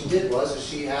basically what she did was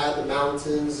she had the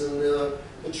mountains and the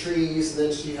trees, and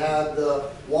then she had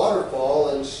the waterfall,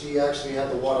 and she actually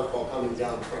had the waterfall coming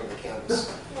down in front of the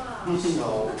canvas. Wow.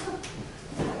 So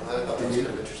I thought that was kind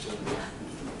of interesting.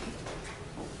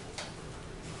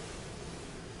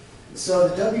 So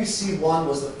the WC1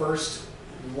 was the first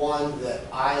one that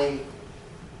I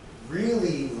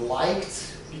really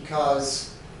liked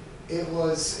because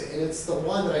it's the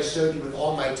one that I showed you with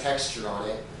all my texture on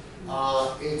it.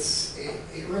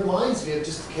 It reminds me of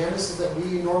just the canvases that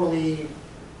we normally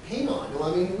paint on.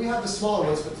 Well, I mean, we have the smaller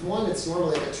ones, but the one that's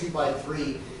normally like a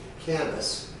 2x3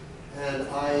 canvas. And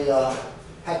I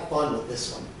had fun with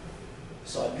this one.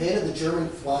 So I painted the German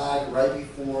flag right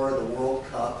before the World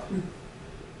Cup.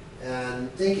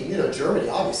 And thinking, Germany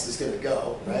obviously is going to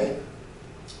go, right?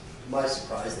 To my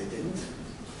surprise, they didn't.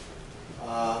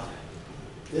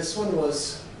 This one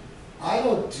was, I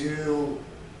don't do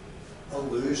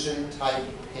illusion type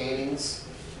paintings.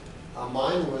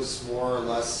 Mine was more or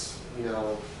less,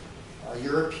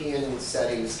 European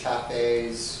settings,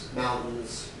 cafes,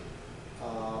 mountains,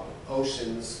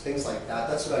 oceans, things like that.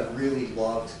 That's what I really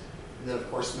loved. And then of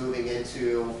course moving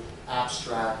into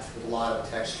abstract with a lot of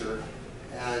texture.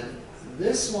 And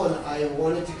this one I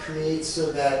wanted to create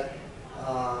so that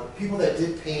people that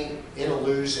did paint in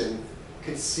illusion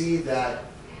could see that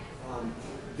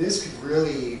this could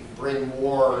really bring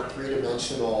more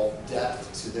three-dimensional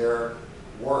depth to their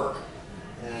work.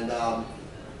 And I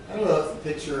don't know if the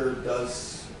picture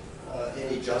does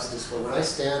any justice, but when I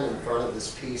stand in front of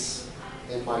this piece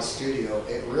in my studio,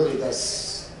 it really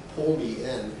does pull me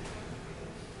in.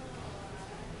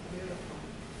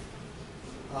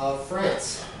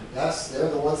 France, yes, they're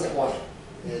the ones that won it,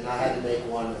 and I had to make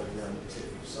one of them too.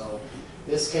 So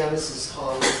this canvas is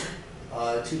hung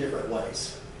two different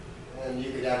ways, and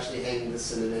you could actually hang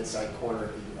this in an inside corner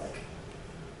if you like.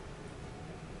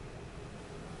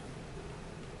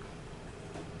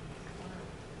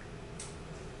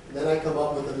 And then I come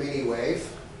up with a mini wave,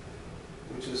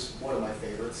 which is one of my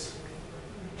favorites.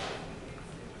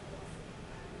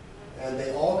 And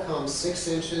they all come 6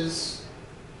 inches,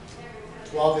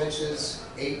 12 inches,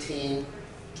 18,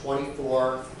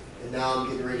 24, and now I'm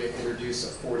getting ready to introduce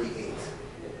a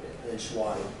 48-inch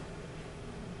wide.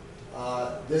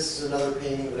 This is another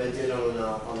painting that I did on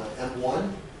an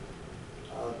M1,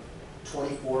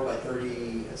 24 by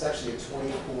 30, it's actually a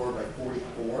 24 by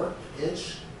 44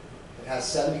 inch. It has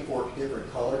 74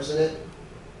 different colors in it,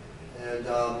 and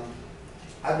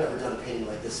I've never done a painting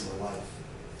like this in my life,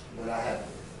 but I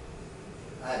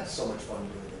had so much fun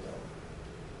doing it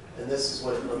though. And this is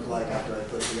what it looked like after I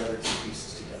put the other 2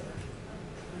 pieces together.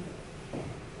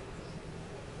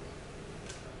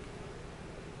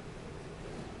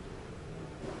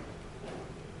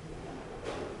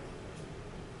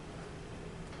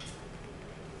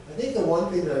 I think the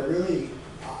one thing that I really,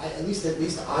 at least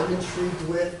I'm intrigued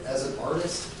with as an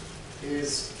artist,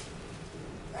 is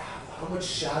how much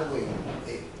shadowing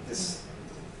this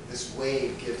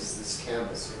wave gives this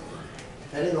canvas.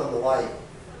 Depending on the light,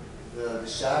 the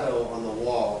shadow on the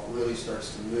wall really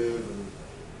starts to move and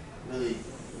really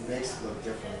makes it look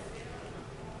different.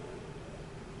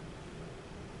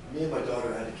 Me and my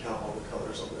daughter had to count all the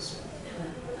colors on this one.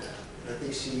 And I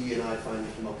think she and I finally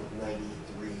came up with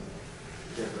 93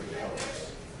 different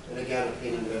colors. And again, a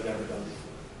painting that I've never done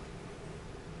before.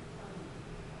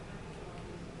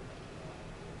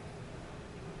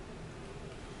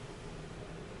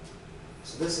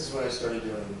 So this is what I started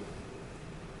doing.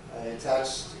 I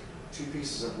attached 2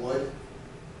 pieces of wood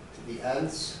to the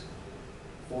ends,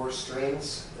 4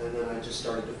 strings, and then I just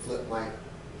started to flip my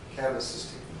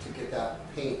canvases to get that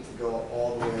paint to go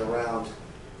all the way around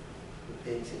the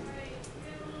painting.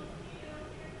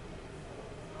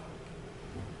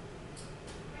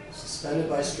 Suspended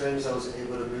by strings, I was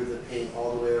able to move the paint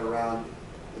all the way around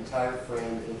the entire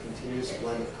frame in a continuous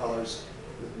blend of colors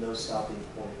with no stopping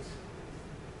point.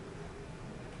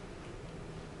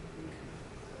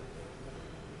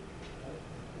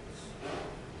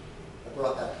 I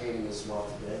brought that painting as well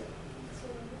today.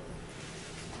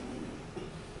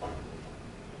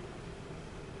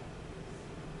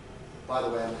 By the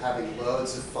way, I'm having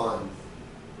loads of fun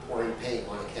pouring paint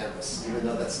on a canvas, even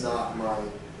though that's not my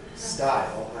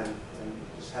style. I'm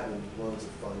just having loads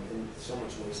of fun and so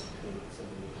much waste of paint.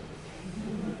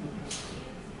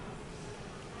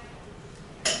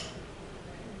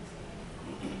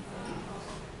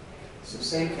 So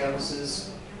same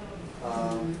canvases,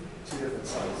 2 different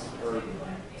sizes, or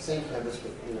same canvas,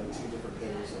 but 2 different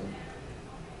paintings on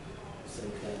the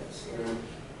same canvas. And then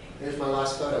here's my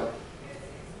last photo.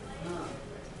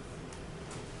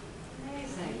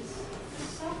 Amazing.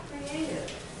 So creative.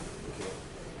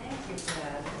 Thank you,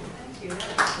 Ped. Thank you.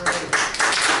 That's great.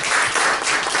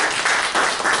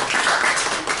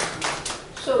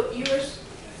 So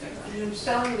you're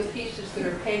selling the pieces that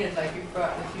are painted like you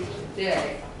brought with you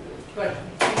today, but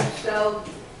do you sell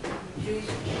these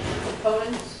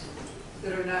components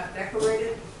that are not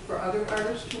decorated for other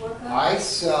artists to work on? I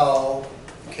sell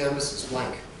canvases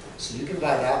blank. So you can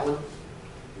buy that one,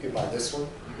 you can buy this one,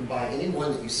 you can buy any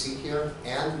one that you see here,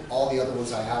 and all the other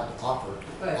ones I have to offer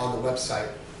on the website.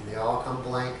 And they all come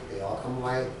blank, they all come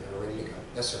white, they're ready to go.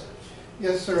 Yes, sir.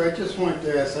 Yes, sir. I just wanted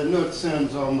to ask, I know it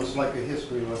sounds almost like a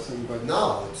history lesson, but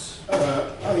No, it's,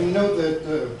 I know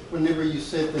that whenever you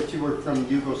said that you were from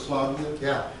Yugoslavia,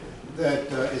 yeah,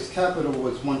 that its capital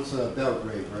was once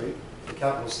Belgrade, right? the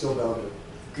capital is still Belgrade.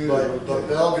 Good. But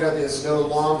Belgrade is no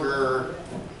longer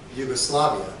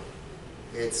Yugoslavia,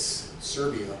 it's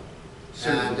Serbia.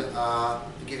 And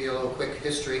to give you a little quick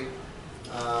history,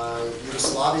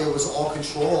 Yugoslavia was all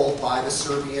controlled by the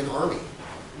Serbian army.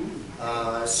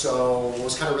 So it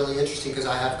was kind of really interesting because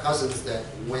I have cousins that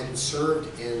went and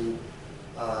served in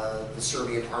the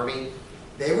Serbian army.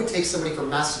 They would take somebody from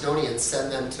Macedonia and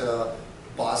send them to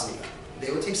Bosnia.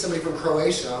 They would take somebody from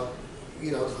Croatia,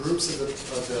 groups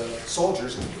of the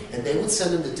soldiers, and they would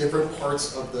send them to different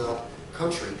parts of the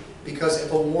country because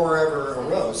if a war ever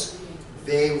arose,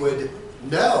 they would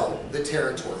know the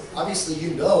territory. Obviously,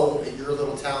 you know in your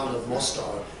little town of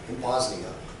Mostar in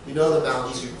Bosnia, you know the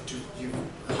mountains, you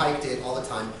hiked it all the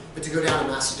time, but to go down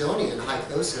to Macedonia and hike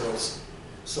those hills,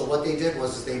 so what they did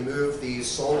was they moved these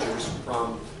soldiers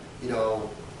from,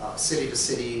 city to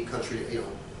city, country to,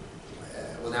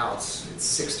 well now it's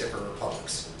 6 different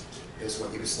republics is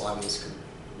what Yugoslavia is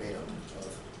made up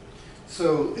of.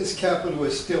 So its capital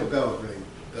is still Belgrade.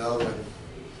 Belgrade.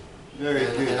 Very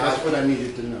good. That's what I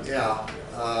needed to know.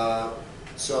 Yeah.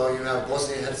 So you have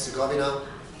Bosnia and Herzegovina,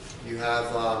 you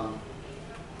have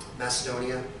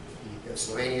Macedonia, you have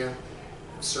Slovenia, you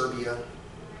have Serbia,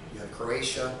 you have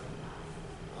Croatia.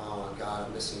 Oh my God,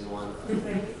 I'm missing one.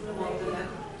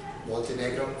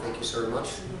 Montenegro, thank you so much.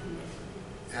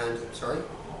 And, sorry?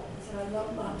 So I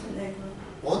love Montenegro.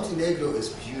 Montenegro is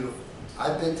beautiful.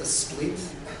 I've been to Split,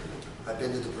 I've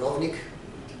been to Dubrovnik,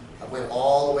 I went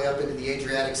all the way up into the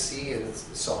Adriatic Sea and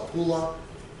saw Pula,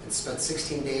 and spent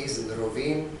 16 days in the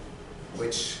Rovine,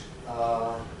 which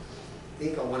I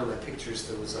think on one of my pictures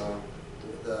there was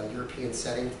the European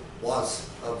setting was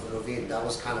of the Rovine. That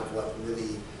was kind of what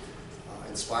really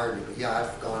inspired me. But yeah,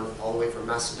 I've gone all the way from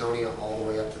Macedonia all the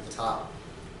way up to the top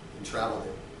and traveled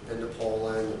it. Been to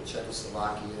Poland and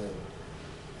Czechoslovakia.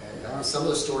 And some of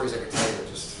the stories I could tell you are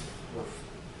just, oof.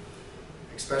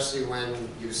 Especially when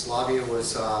Yugoslavia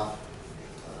was, do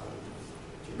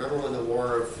you remember when the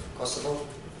war of Kosovo?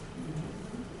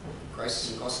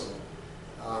 Crisis in Kosovo.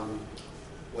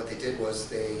 What they did was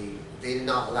they did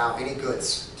not allow any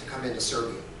goods to come into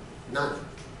Serbia. None.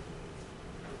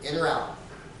 In or out.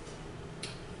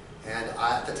 And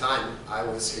at the time, I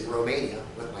was in Romania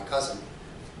with my cousin,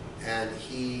 and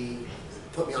he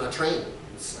put me on a train.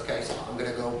 Okay, so I'm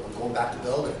going back to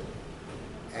Belgrade.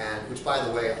 And, which by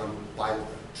the way, I'm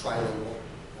trilingual.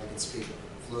 I can speak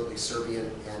fluently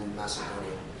Serbian and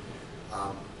Macedonian.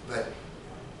 But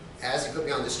as he put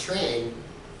me on this train,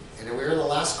 and then we were in the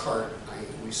last cart,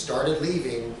 we started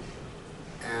leaving,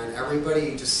 and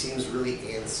everybody just seems really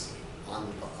antsy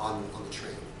on the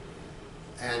train.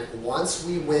 And once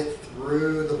we went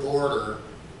through the border,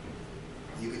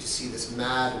 you could just see this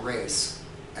mad race.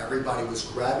 Everybody was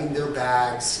grabbing their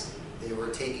bags. They were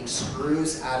taking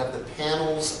screws out of the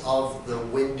panels of the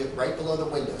window, right below the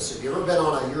window. So if you've ever been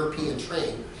on a European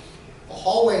train, the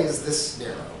hallway is this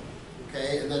narrow,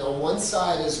 okay? And then on one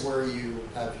side is where you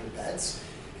have your beds.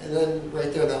 And then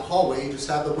right there in that hallway, you just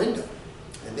have the window.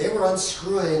 And they were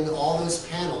unscrewing all those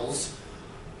panels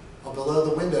below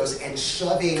the windows and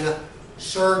shoving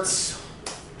shirts,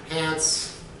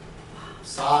 pants,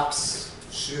 socks,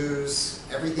 shoes,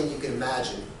 everything you can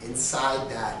imagine inside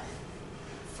that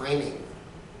framing,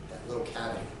 that little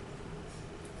cavity.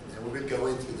 And then we would go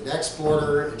in through the next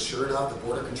border, and sure enough, the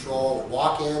border control would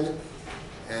walk in,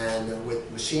 and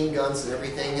with machine guns and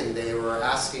everything, and they were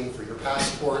asking for your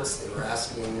passports, they were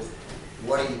asking,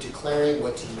 what are you declaring,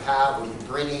 what do you have, what are you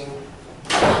bringing,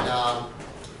 and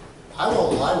I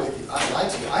won't lie with you, I lied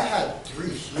to you, I had 3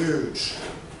 huge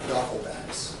duffel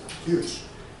bags, huge.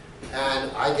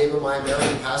 And I gave them my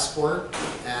American passport,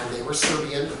 and they were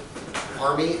Serbian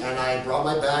Army, and I brought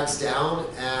my bags down,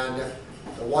 and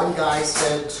the one guy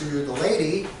said to the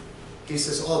lady, he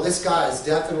says, oh, this guy is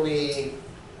definitely,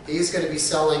 he's going to be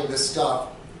selling this stuff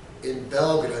in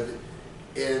Belgrade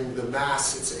in the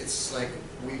mass, it's like,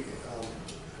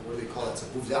 what do they call it? It's a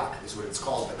buvdak is what it's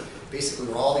called, but basically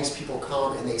where all these people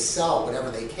come and they sell whatever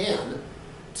they can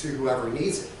to whoever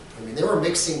needs it. I mean, they were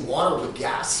mixing water with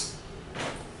gas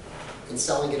and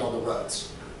selling it on the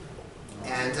roads.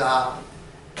 And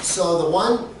so the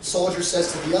one soldier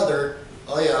says to the other,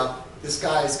 oh yeah, this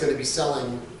guy is going to be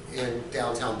selling in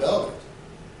downtown Belgrade.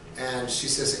 And she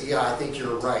says, yeah, I think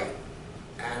you're right.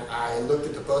 And I looked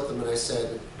at the both of them and I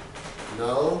said,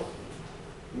 no,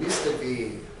 niste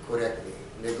vi correctly,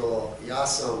 nego ja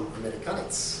sam Amerikanac.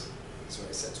 That's what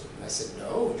I said to him. And I said,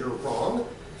 no, you're wrong.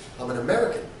 I'm an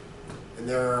American. And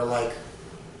they're like,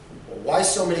 well, why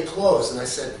so many clothes? And I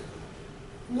said,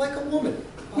 I'm like a woman.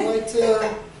 I like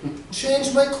to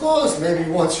change my clothes maybe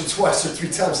once or twice or 3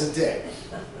 times a day.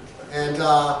 And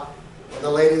the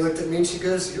lady looked at me and she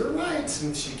goes, you're right.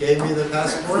 And she gave me the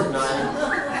passport and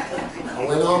I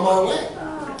went on my way.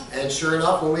 And sure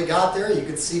enough, when we got there, you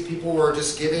could see people were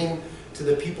just giving to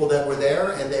the people that were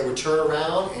there, and they would turn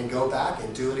around and go back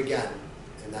and do it again.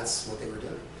 And that's what they were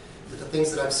doing. But the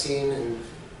things that I've seen in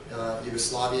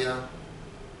Yugoslavia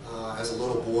as a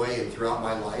little boy and throughout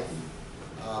my life,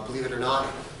 believe it or not,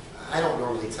 I don't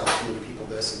normally tell too many people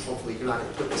this, and hopefully you're not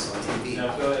going to put this on TV.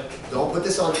 No, go ahead. Don't put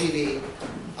this on TV.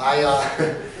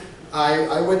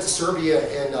 I went to Serbia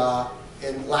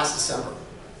in last December,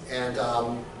 and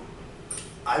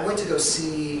I went to go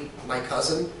see my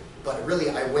cousin but really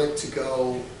I went to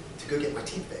go get my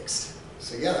teeth fixed.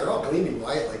 So yeah, they're all gleaming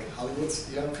white, like Hollywood's,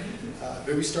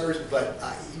 movie stars. But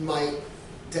my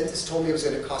dentist told me it was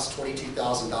going to cost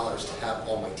 $22,000 to have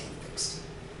all my teeth fixed,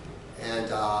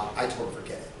 and I told him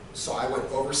forget it. So I went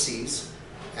overseas,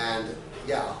 and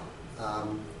yeah,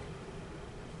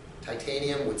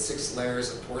 titanium with 6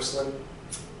 layers of porcelain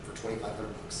for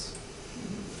 $2,500.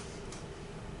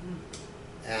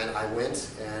 And I went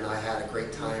and I had a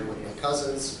great time with my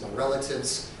cousins, my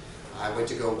relatives. I went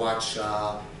to go watch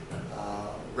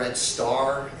Red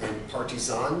Star and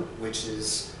Partizan, which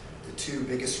is the 2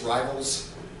 biggest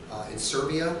rivals in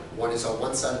Serbia. One is on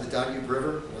one side of the Danube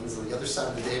River, one's on the other side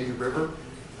of the Danube River.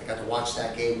 I got to watch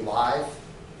that game live.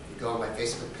 If you go on my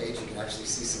Facebook page, you can actually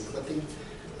see some clipping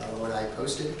when I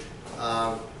posted.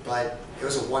 But it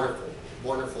was a wonderful,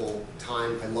 wonderful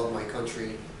time. I love my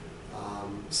country.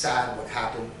 Sad what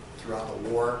happened throughout the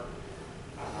war.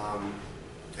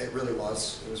 It really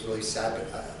was. It was really sad.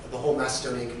 But the whole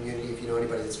Macedonian community, if you know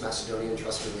anybody that's Macedonian,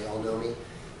 trust me, they all know me.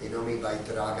 They know me by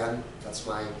Dragan. That's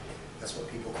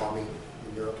what people call me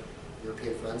in Europe,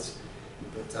 European friends.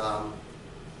 But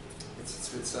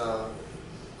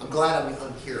I'm glad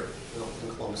I'm here,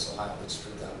 in Columbus, Ohio. Let's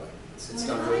put it that way. It's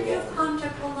done How really did you well for me. come to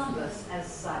Columbus as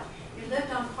such? You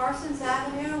lived on Parsons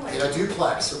Avenue? In a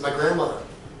duplex with my grandmother.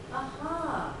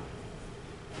 Aha.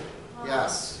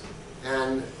 Yes.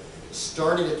 And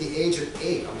started at the age of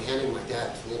 8. I'm handing my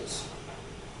dad tools.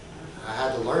 I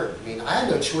had to learn. I mean, I had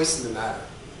no choice in the matter.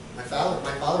 My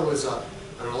father was an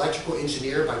electrical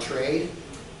engineer by trade.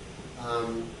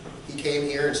 He came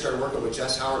here and started working with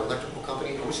Jess Howard Electrical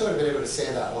Company. I wish I would have been able to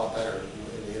say that a lot better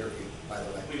in the interview, by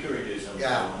the way. We could redo something.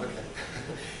 Yeah, okay.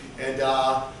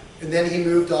 And then he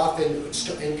moved off and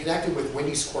connected with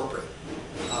Wendy's Corporate.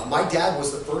 My dad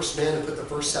was the first man to put the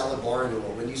first salad bar into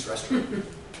a Wendy's restaurant.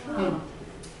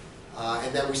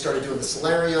 And then we started doing the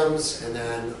solariums, and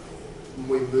then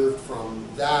we moved from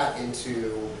that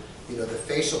into the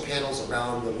facial panels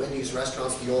around the Wendy's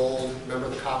restaurants, the old, remember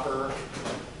the copper?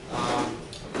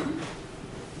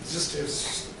 It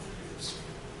was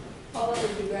How long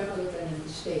has your grandmother been in the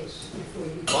States before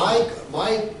you?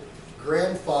 my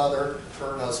grandfather,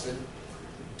 her husband,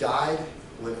 died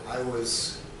when I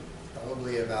was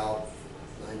probably about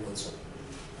 9 months old.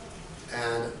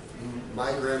 And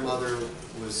my grandmother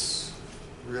was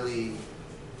really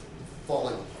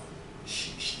falling apart.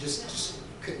 She just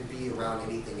couldn't be around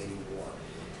anything anymore.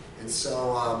 And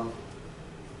so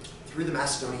through the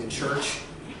Macedonian church,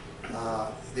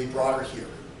 they brought her here.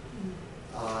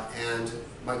 And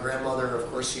my grandmother, of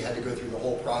course, she had to go through the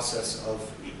whole process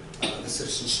of the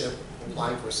citizenship,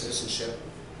 applying for citizenship.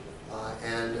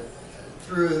 And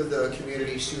through the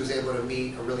community, she was able to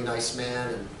meet a really nice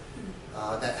man and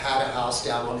that had a house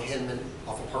down on Hinman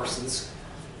off of Parsons.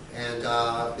 And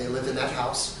they lived in that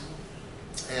house.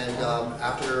 And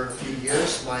after a few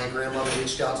years, my grandmother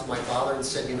reached out to my father and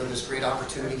said, there's great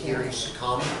opportunity here, you should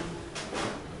come.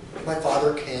 My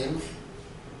father came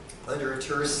under a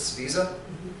tourist's visa,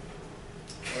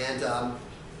 and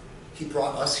he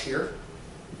brought us here,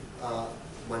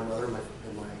 my mother, me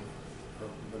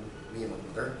and my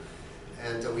mother,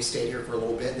 and we stayed here for a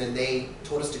little bit, and then they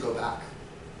told us to go back.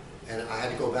 And I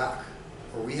had to go back,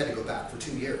 or we had to go back for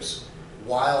 2 years,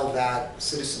 while that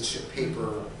citizenship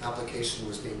paper application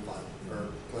was being filed, or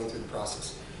going through the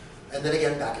process. And then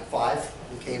again, back at 5,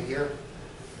 we came here.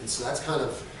 And so that's kind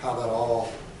of how that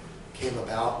all came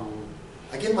about. And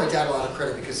I give my dad a lot of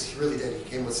credit because he really did. He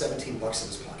came with 17 bucks in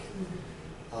his pocket.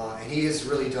 And he has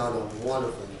really done a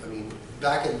wonderful,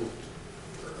 back in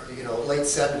late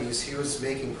 70s, he was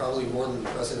making probably more than the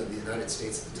President of the United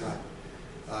States at the time.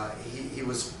 He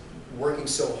was working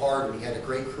so hard, and he had a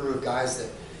great crew of guys that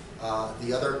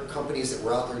the other companies that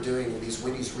were out there doing these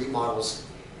Wendy's remodels,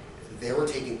 they were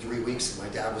taking 3 weeks, and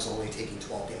my dad was only taking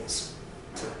 12 days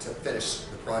to finish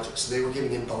the project. So they were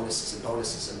giving him bonuses and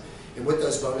bonuses, and with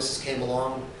those bonuses came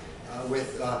along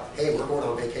hey, we're going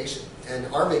on vacation. And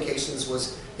our vacations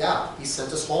was, he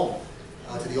sent us home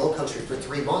to the old country for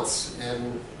 3 months,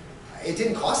 and it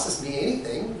didn't cost me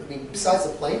anything, besides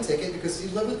the plane ticket, because you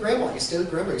live with grandma, you stay with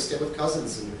grandma, you stay with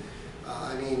cousins,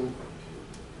 and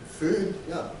food,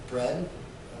 bread,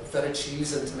 feta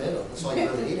cheese, and tomato. That's all you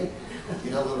really needed. A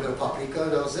little bit of paprika,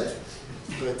 and that was it.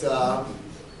 But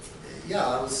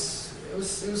it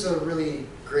was a really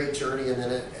great journey. And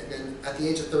then at the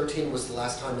age of 13 was the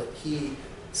last time that he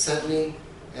sent me.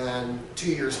 And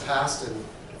 2 years passed, and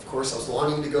of course I was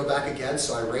longing to go back again.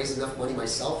 So I raised enough money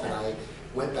myself, and I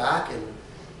went back and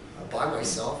by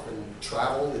myself and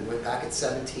traveled and went back at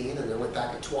 17, and then went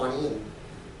back at 20,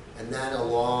 and then a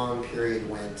long period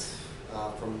went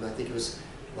from, I think it was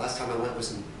Last time I went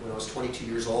was when I was 22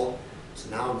 years old, so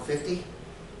now I'm 50,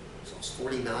 so I was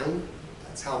 49.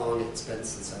 That's how long it's been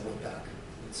since I went back.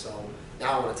 And so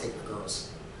now I want to take my girls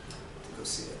to go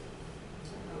see it.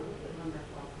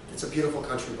 It's a beautiful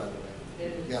country, by the way.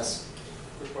 It is. Yes.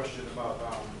 Quick question about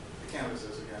the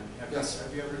canvases again. Yes.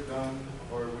 Have you ever done,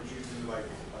 or would you do like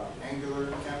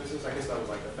angular canvases? I guess that was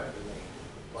like effectively.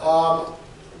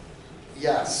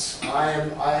 Yes,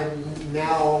 I'm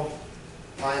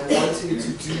wanting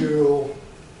to do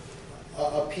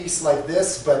a piece like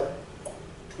this, but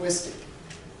twisted.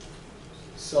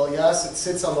 So yes, it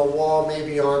sits on the wall,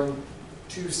 maybe on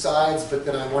two sides, but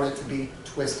then I want it to be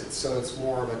twisted, so it's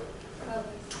more of a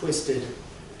twisted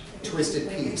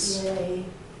piece.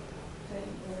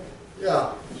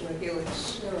 Yeah.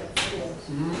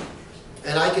 Mm-hmm.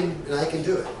 And I can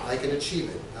do it. I can achieve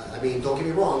it. I mean, don't get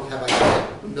me wrong. Have I done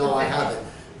it? No, I haven't.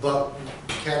 But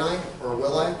can I, or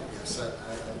will I? Yes.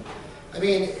 I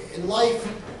mean, in life,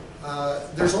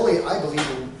 there's only, I believe,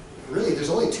 there's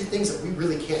only two things that we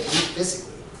really can't do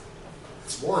physically.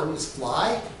 It's one is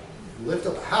fly, and lift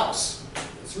up a house.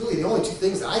 It's really the only two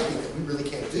things that I think that we really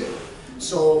can't do.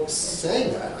 So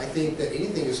saying that, I think that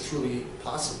anything is truly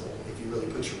possible if you really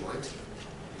put your mind to it.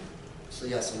 So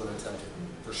yes, I'm going to attempt it,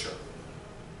 for sure.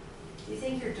 Do you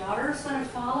think your daughter's going to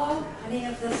follow any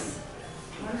of this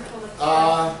wonderful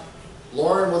experience?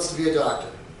 Lauren wants to be a doctor.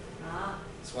 Ah.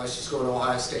 That's why she's going to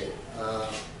Ohio State.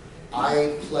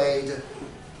 I played,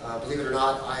 believe it or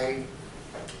not, I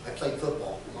played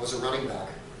football. I was a running back.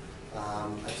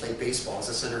 I played baseball as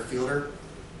a center fielder.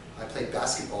 I played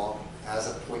basketball as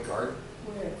a point guard.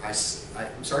 Where?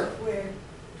 I'm sorry? Where?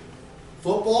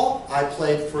 Football, I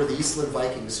played for the Eastland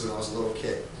Vikings when I was a little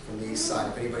kid from the east side,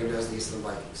 if anybody knows the Eastland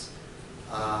Vikings.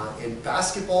 In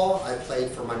basketball, I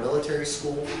played for my military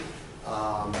school.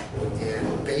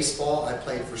 In baseball, I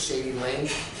played for Shady Lane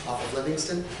off of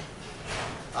Livingston.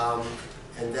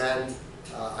 And then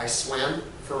I swam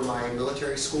for my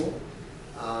military school.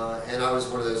 And I was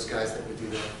one of those guys that would do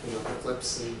the, the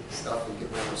flips and stuff and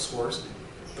get random scores.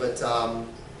 But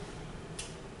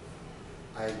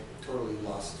I totally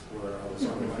lost where I was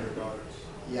on my daughters.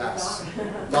 Yes,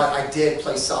 but I did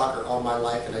play soccer all my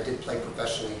life, and I did play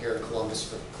professionally here in Columbus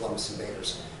for the Columbus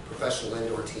Invaders, professional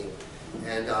indoor team.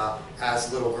 And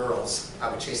as little girls, I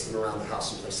would chase them around the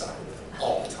house and play soccer with them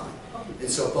all the time. And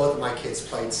so both of my kids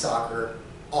played soccer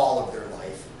all of their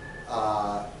life,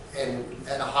 and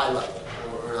at a high level.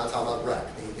 We're not talking about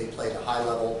rec. They played at a high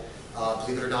level.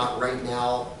 Believe it or not, right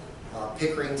now,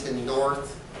 Pickerington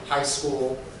North High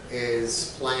School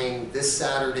is playing this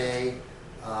Saturday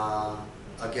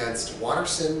against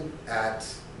Watterson at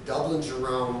Dublin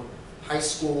Jerome High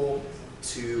School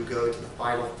to go to the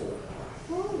Final Four.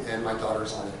 And my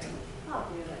daughter's on it. Oh,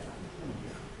 beautiful.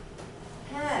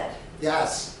 Ped,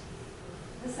 Yes.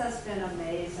 this has been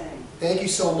amazing. Thank you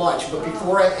so much. But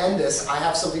before I end this, I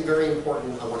have something very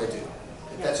important I want to do.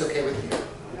 If that's okay with you.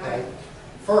 Okay.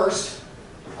 First,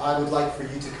 I would like for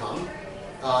you to come.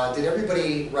 Did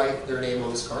everybody write their name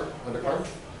on this card? On the card?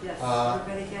 Yes,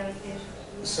 everybody get a page?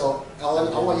 So,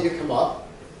 Ellen, I want you to come up,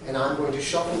 and I'm going to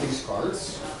shuffle these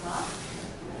cards.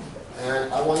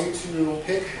 And I want you to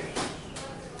pick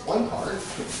one card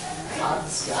out of the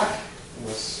stack.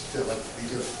 Let's do it like we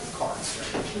do it with cards,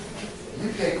 right?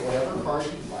 You pick whatever card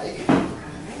you like.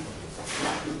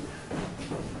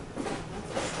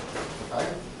 Okay?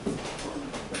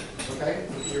 Okay?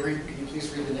 Can you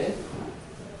please read the name?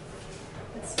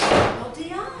 It's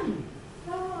Dion.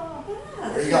 Oh, yeah.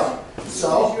 There you go.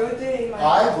 So, Your day,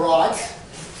 I brought,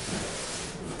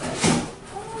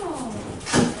 Oh.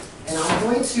 and I'm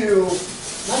going to,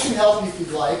 I can help you if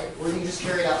you'd like, or you can just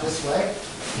carry it out this way.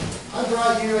 I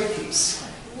brought you a piece.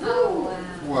 Oh,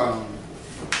 wow.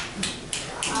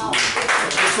 Wow.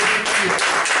 This will be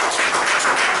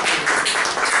cute.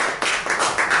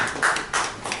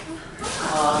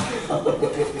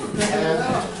 And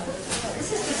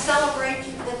This is to celebrate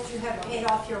that you have paid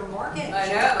off your mortgage. I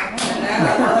know.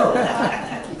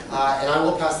 and I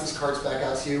will pass these cards back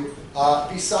out to you.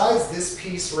 Besides this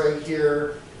piece right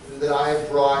here that I have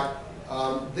brought,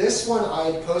 this one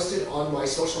I posted on my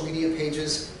social media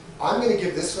pages. I'm going to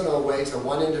give this one away to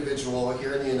one individual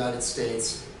here in the United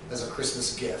States as a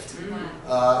Christmas gift.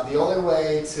 The only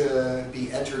way to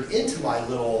be entered into my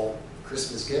little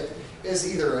Christmas gift is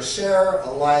either a share, a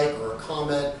like, or a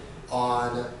comment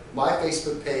on my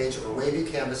Facebook page or Wavy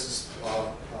Canvas's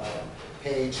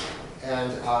page.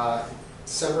 And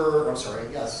December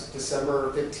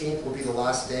 15th will be the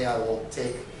last day I will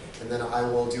take, and then I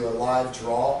will do a live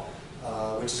draw,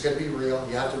 which is going to be real.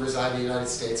 You have to reside in the United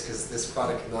States because this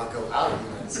product cannot go out of the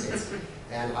United States.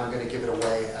 And I'm going to give it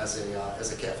away as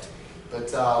a gift.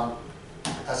 But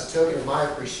as a token of my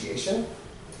appreciation,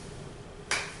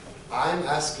 I'm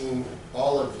asking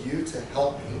all of you to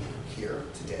help me here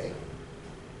today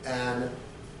and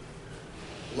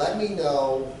let me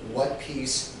know what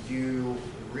piece you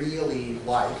really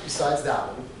like besides that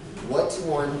one.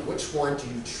 Which one do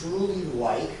you truly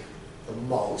like the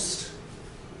most,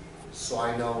 so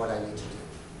I know what I need to do.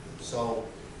 So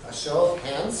a show of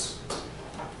hands.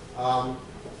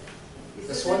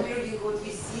 This one?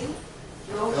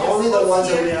 Only the ones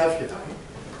that we have here.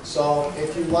 So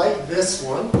if you like this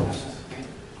one,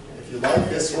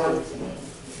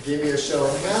 give me a show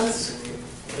of hands.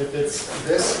 If it's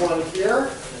this one here,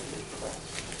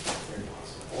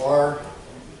 or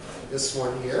this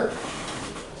one here,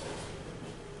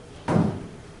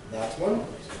 that one,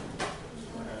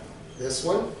 this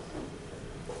one,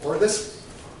 or this.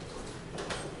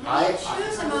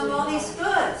 Choose among all these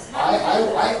goods.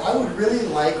 I would really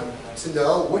like to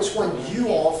know which one you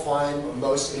all find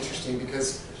most interesting,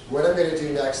 because what I'm going to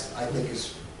do next I think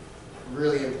is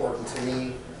really important to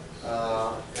me,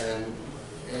 and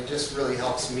it just really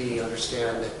helps me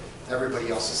understand that everybody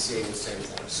else is seeing the same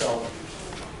thing. So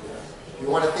if you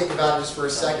want to think about it just for a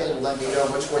second and let me know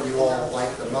which one you all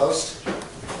like the most.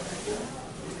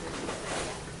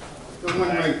 The one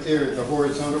right there, the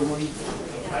horizontal one.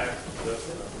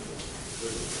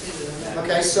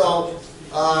 Okay, so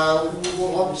I'm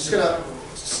just going to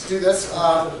do this.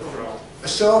 A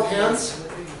show of hands.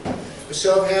 A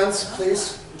show of hands,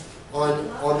 please,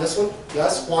 on this one.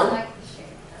 Yes, one.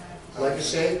 Like a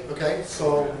shade. Okay,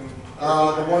 so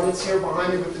the one that's here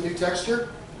behind me with the new texture.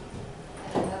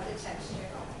 I love the texture.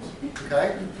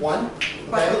 Okay, one.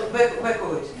 Okay.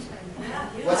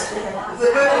 What's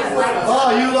Oh,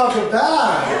 you love the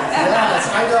bag. Yes,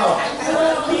 I know.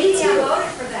 Me too. I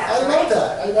voted for that. I love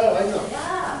that. I know.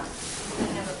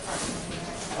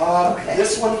 Yeah.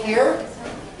 This one here.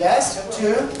 Yes.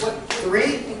 2,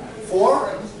 3,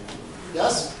 4.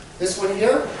 Yes. This one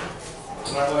here. I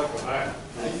like the back.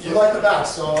 You like the back,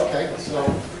 so okay. So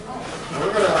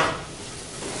we're gonna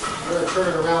turn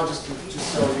it around just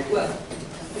so you can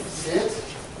see it.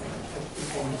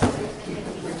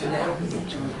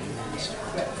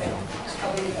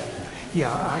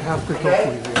 Yeah, I have to talk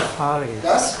with Harley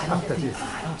Yes? after this.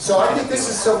 So I think this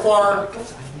is so far,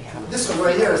 this one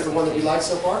right here is the one that you like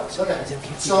so far? Okay.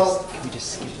 So,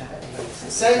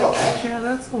 say okay. Yeah,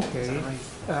 that's okay.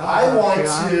 I want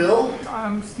to...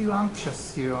 I'm still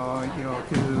anxious, to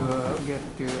get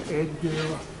the Ed.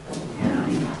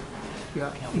 Yeah,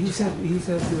 he said,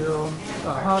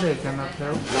 Harley cannot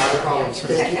help. Not a problem.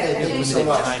 Thank you so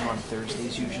much. Time on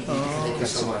Thursdays usually. Thank you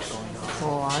so much.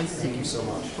 Oh, I see. Thank you so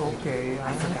much. Okay.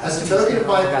 As a token of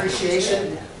my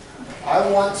appreciation, I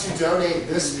want to donate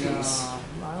this piece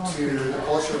to the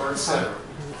Culture Arts Center.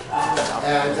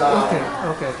 And,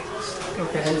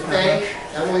 and thank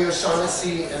Emily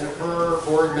O'Shaughnessy and her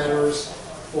board members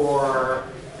for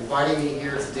inviting me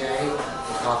here today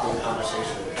to talk in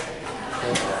conversation.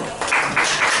 Thank you.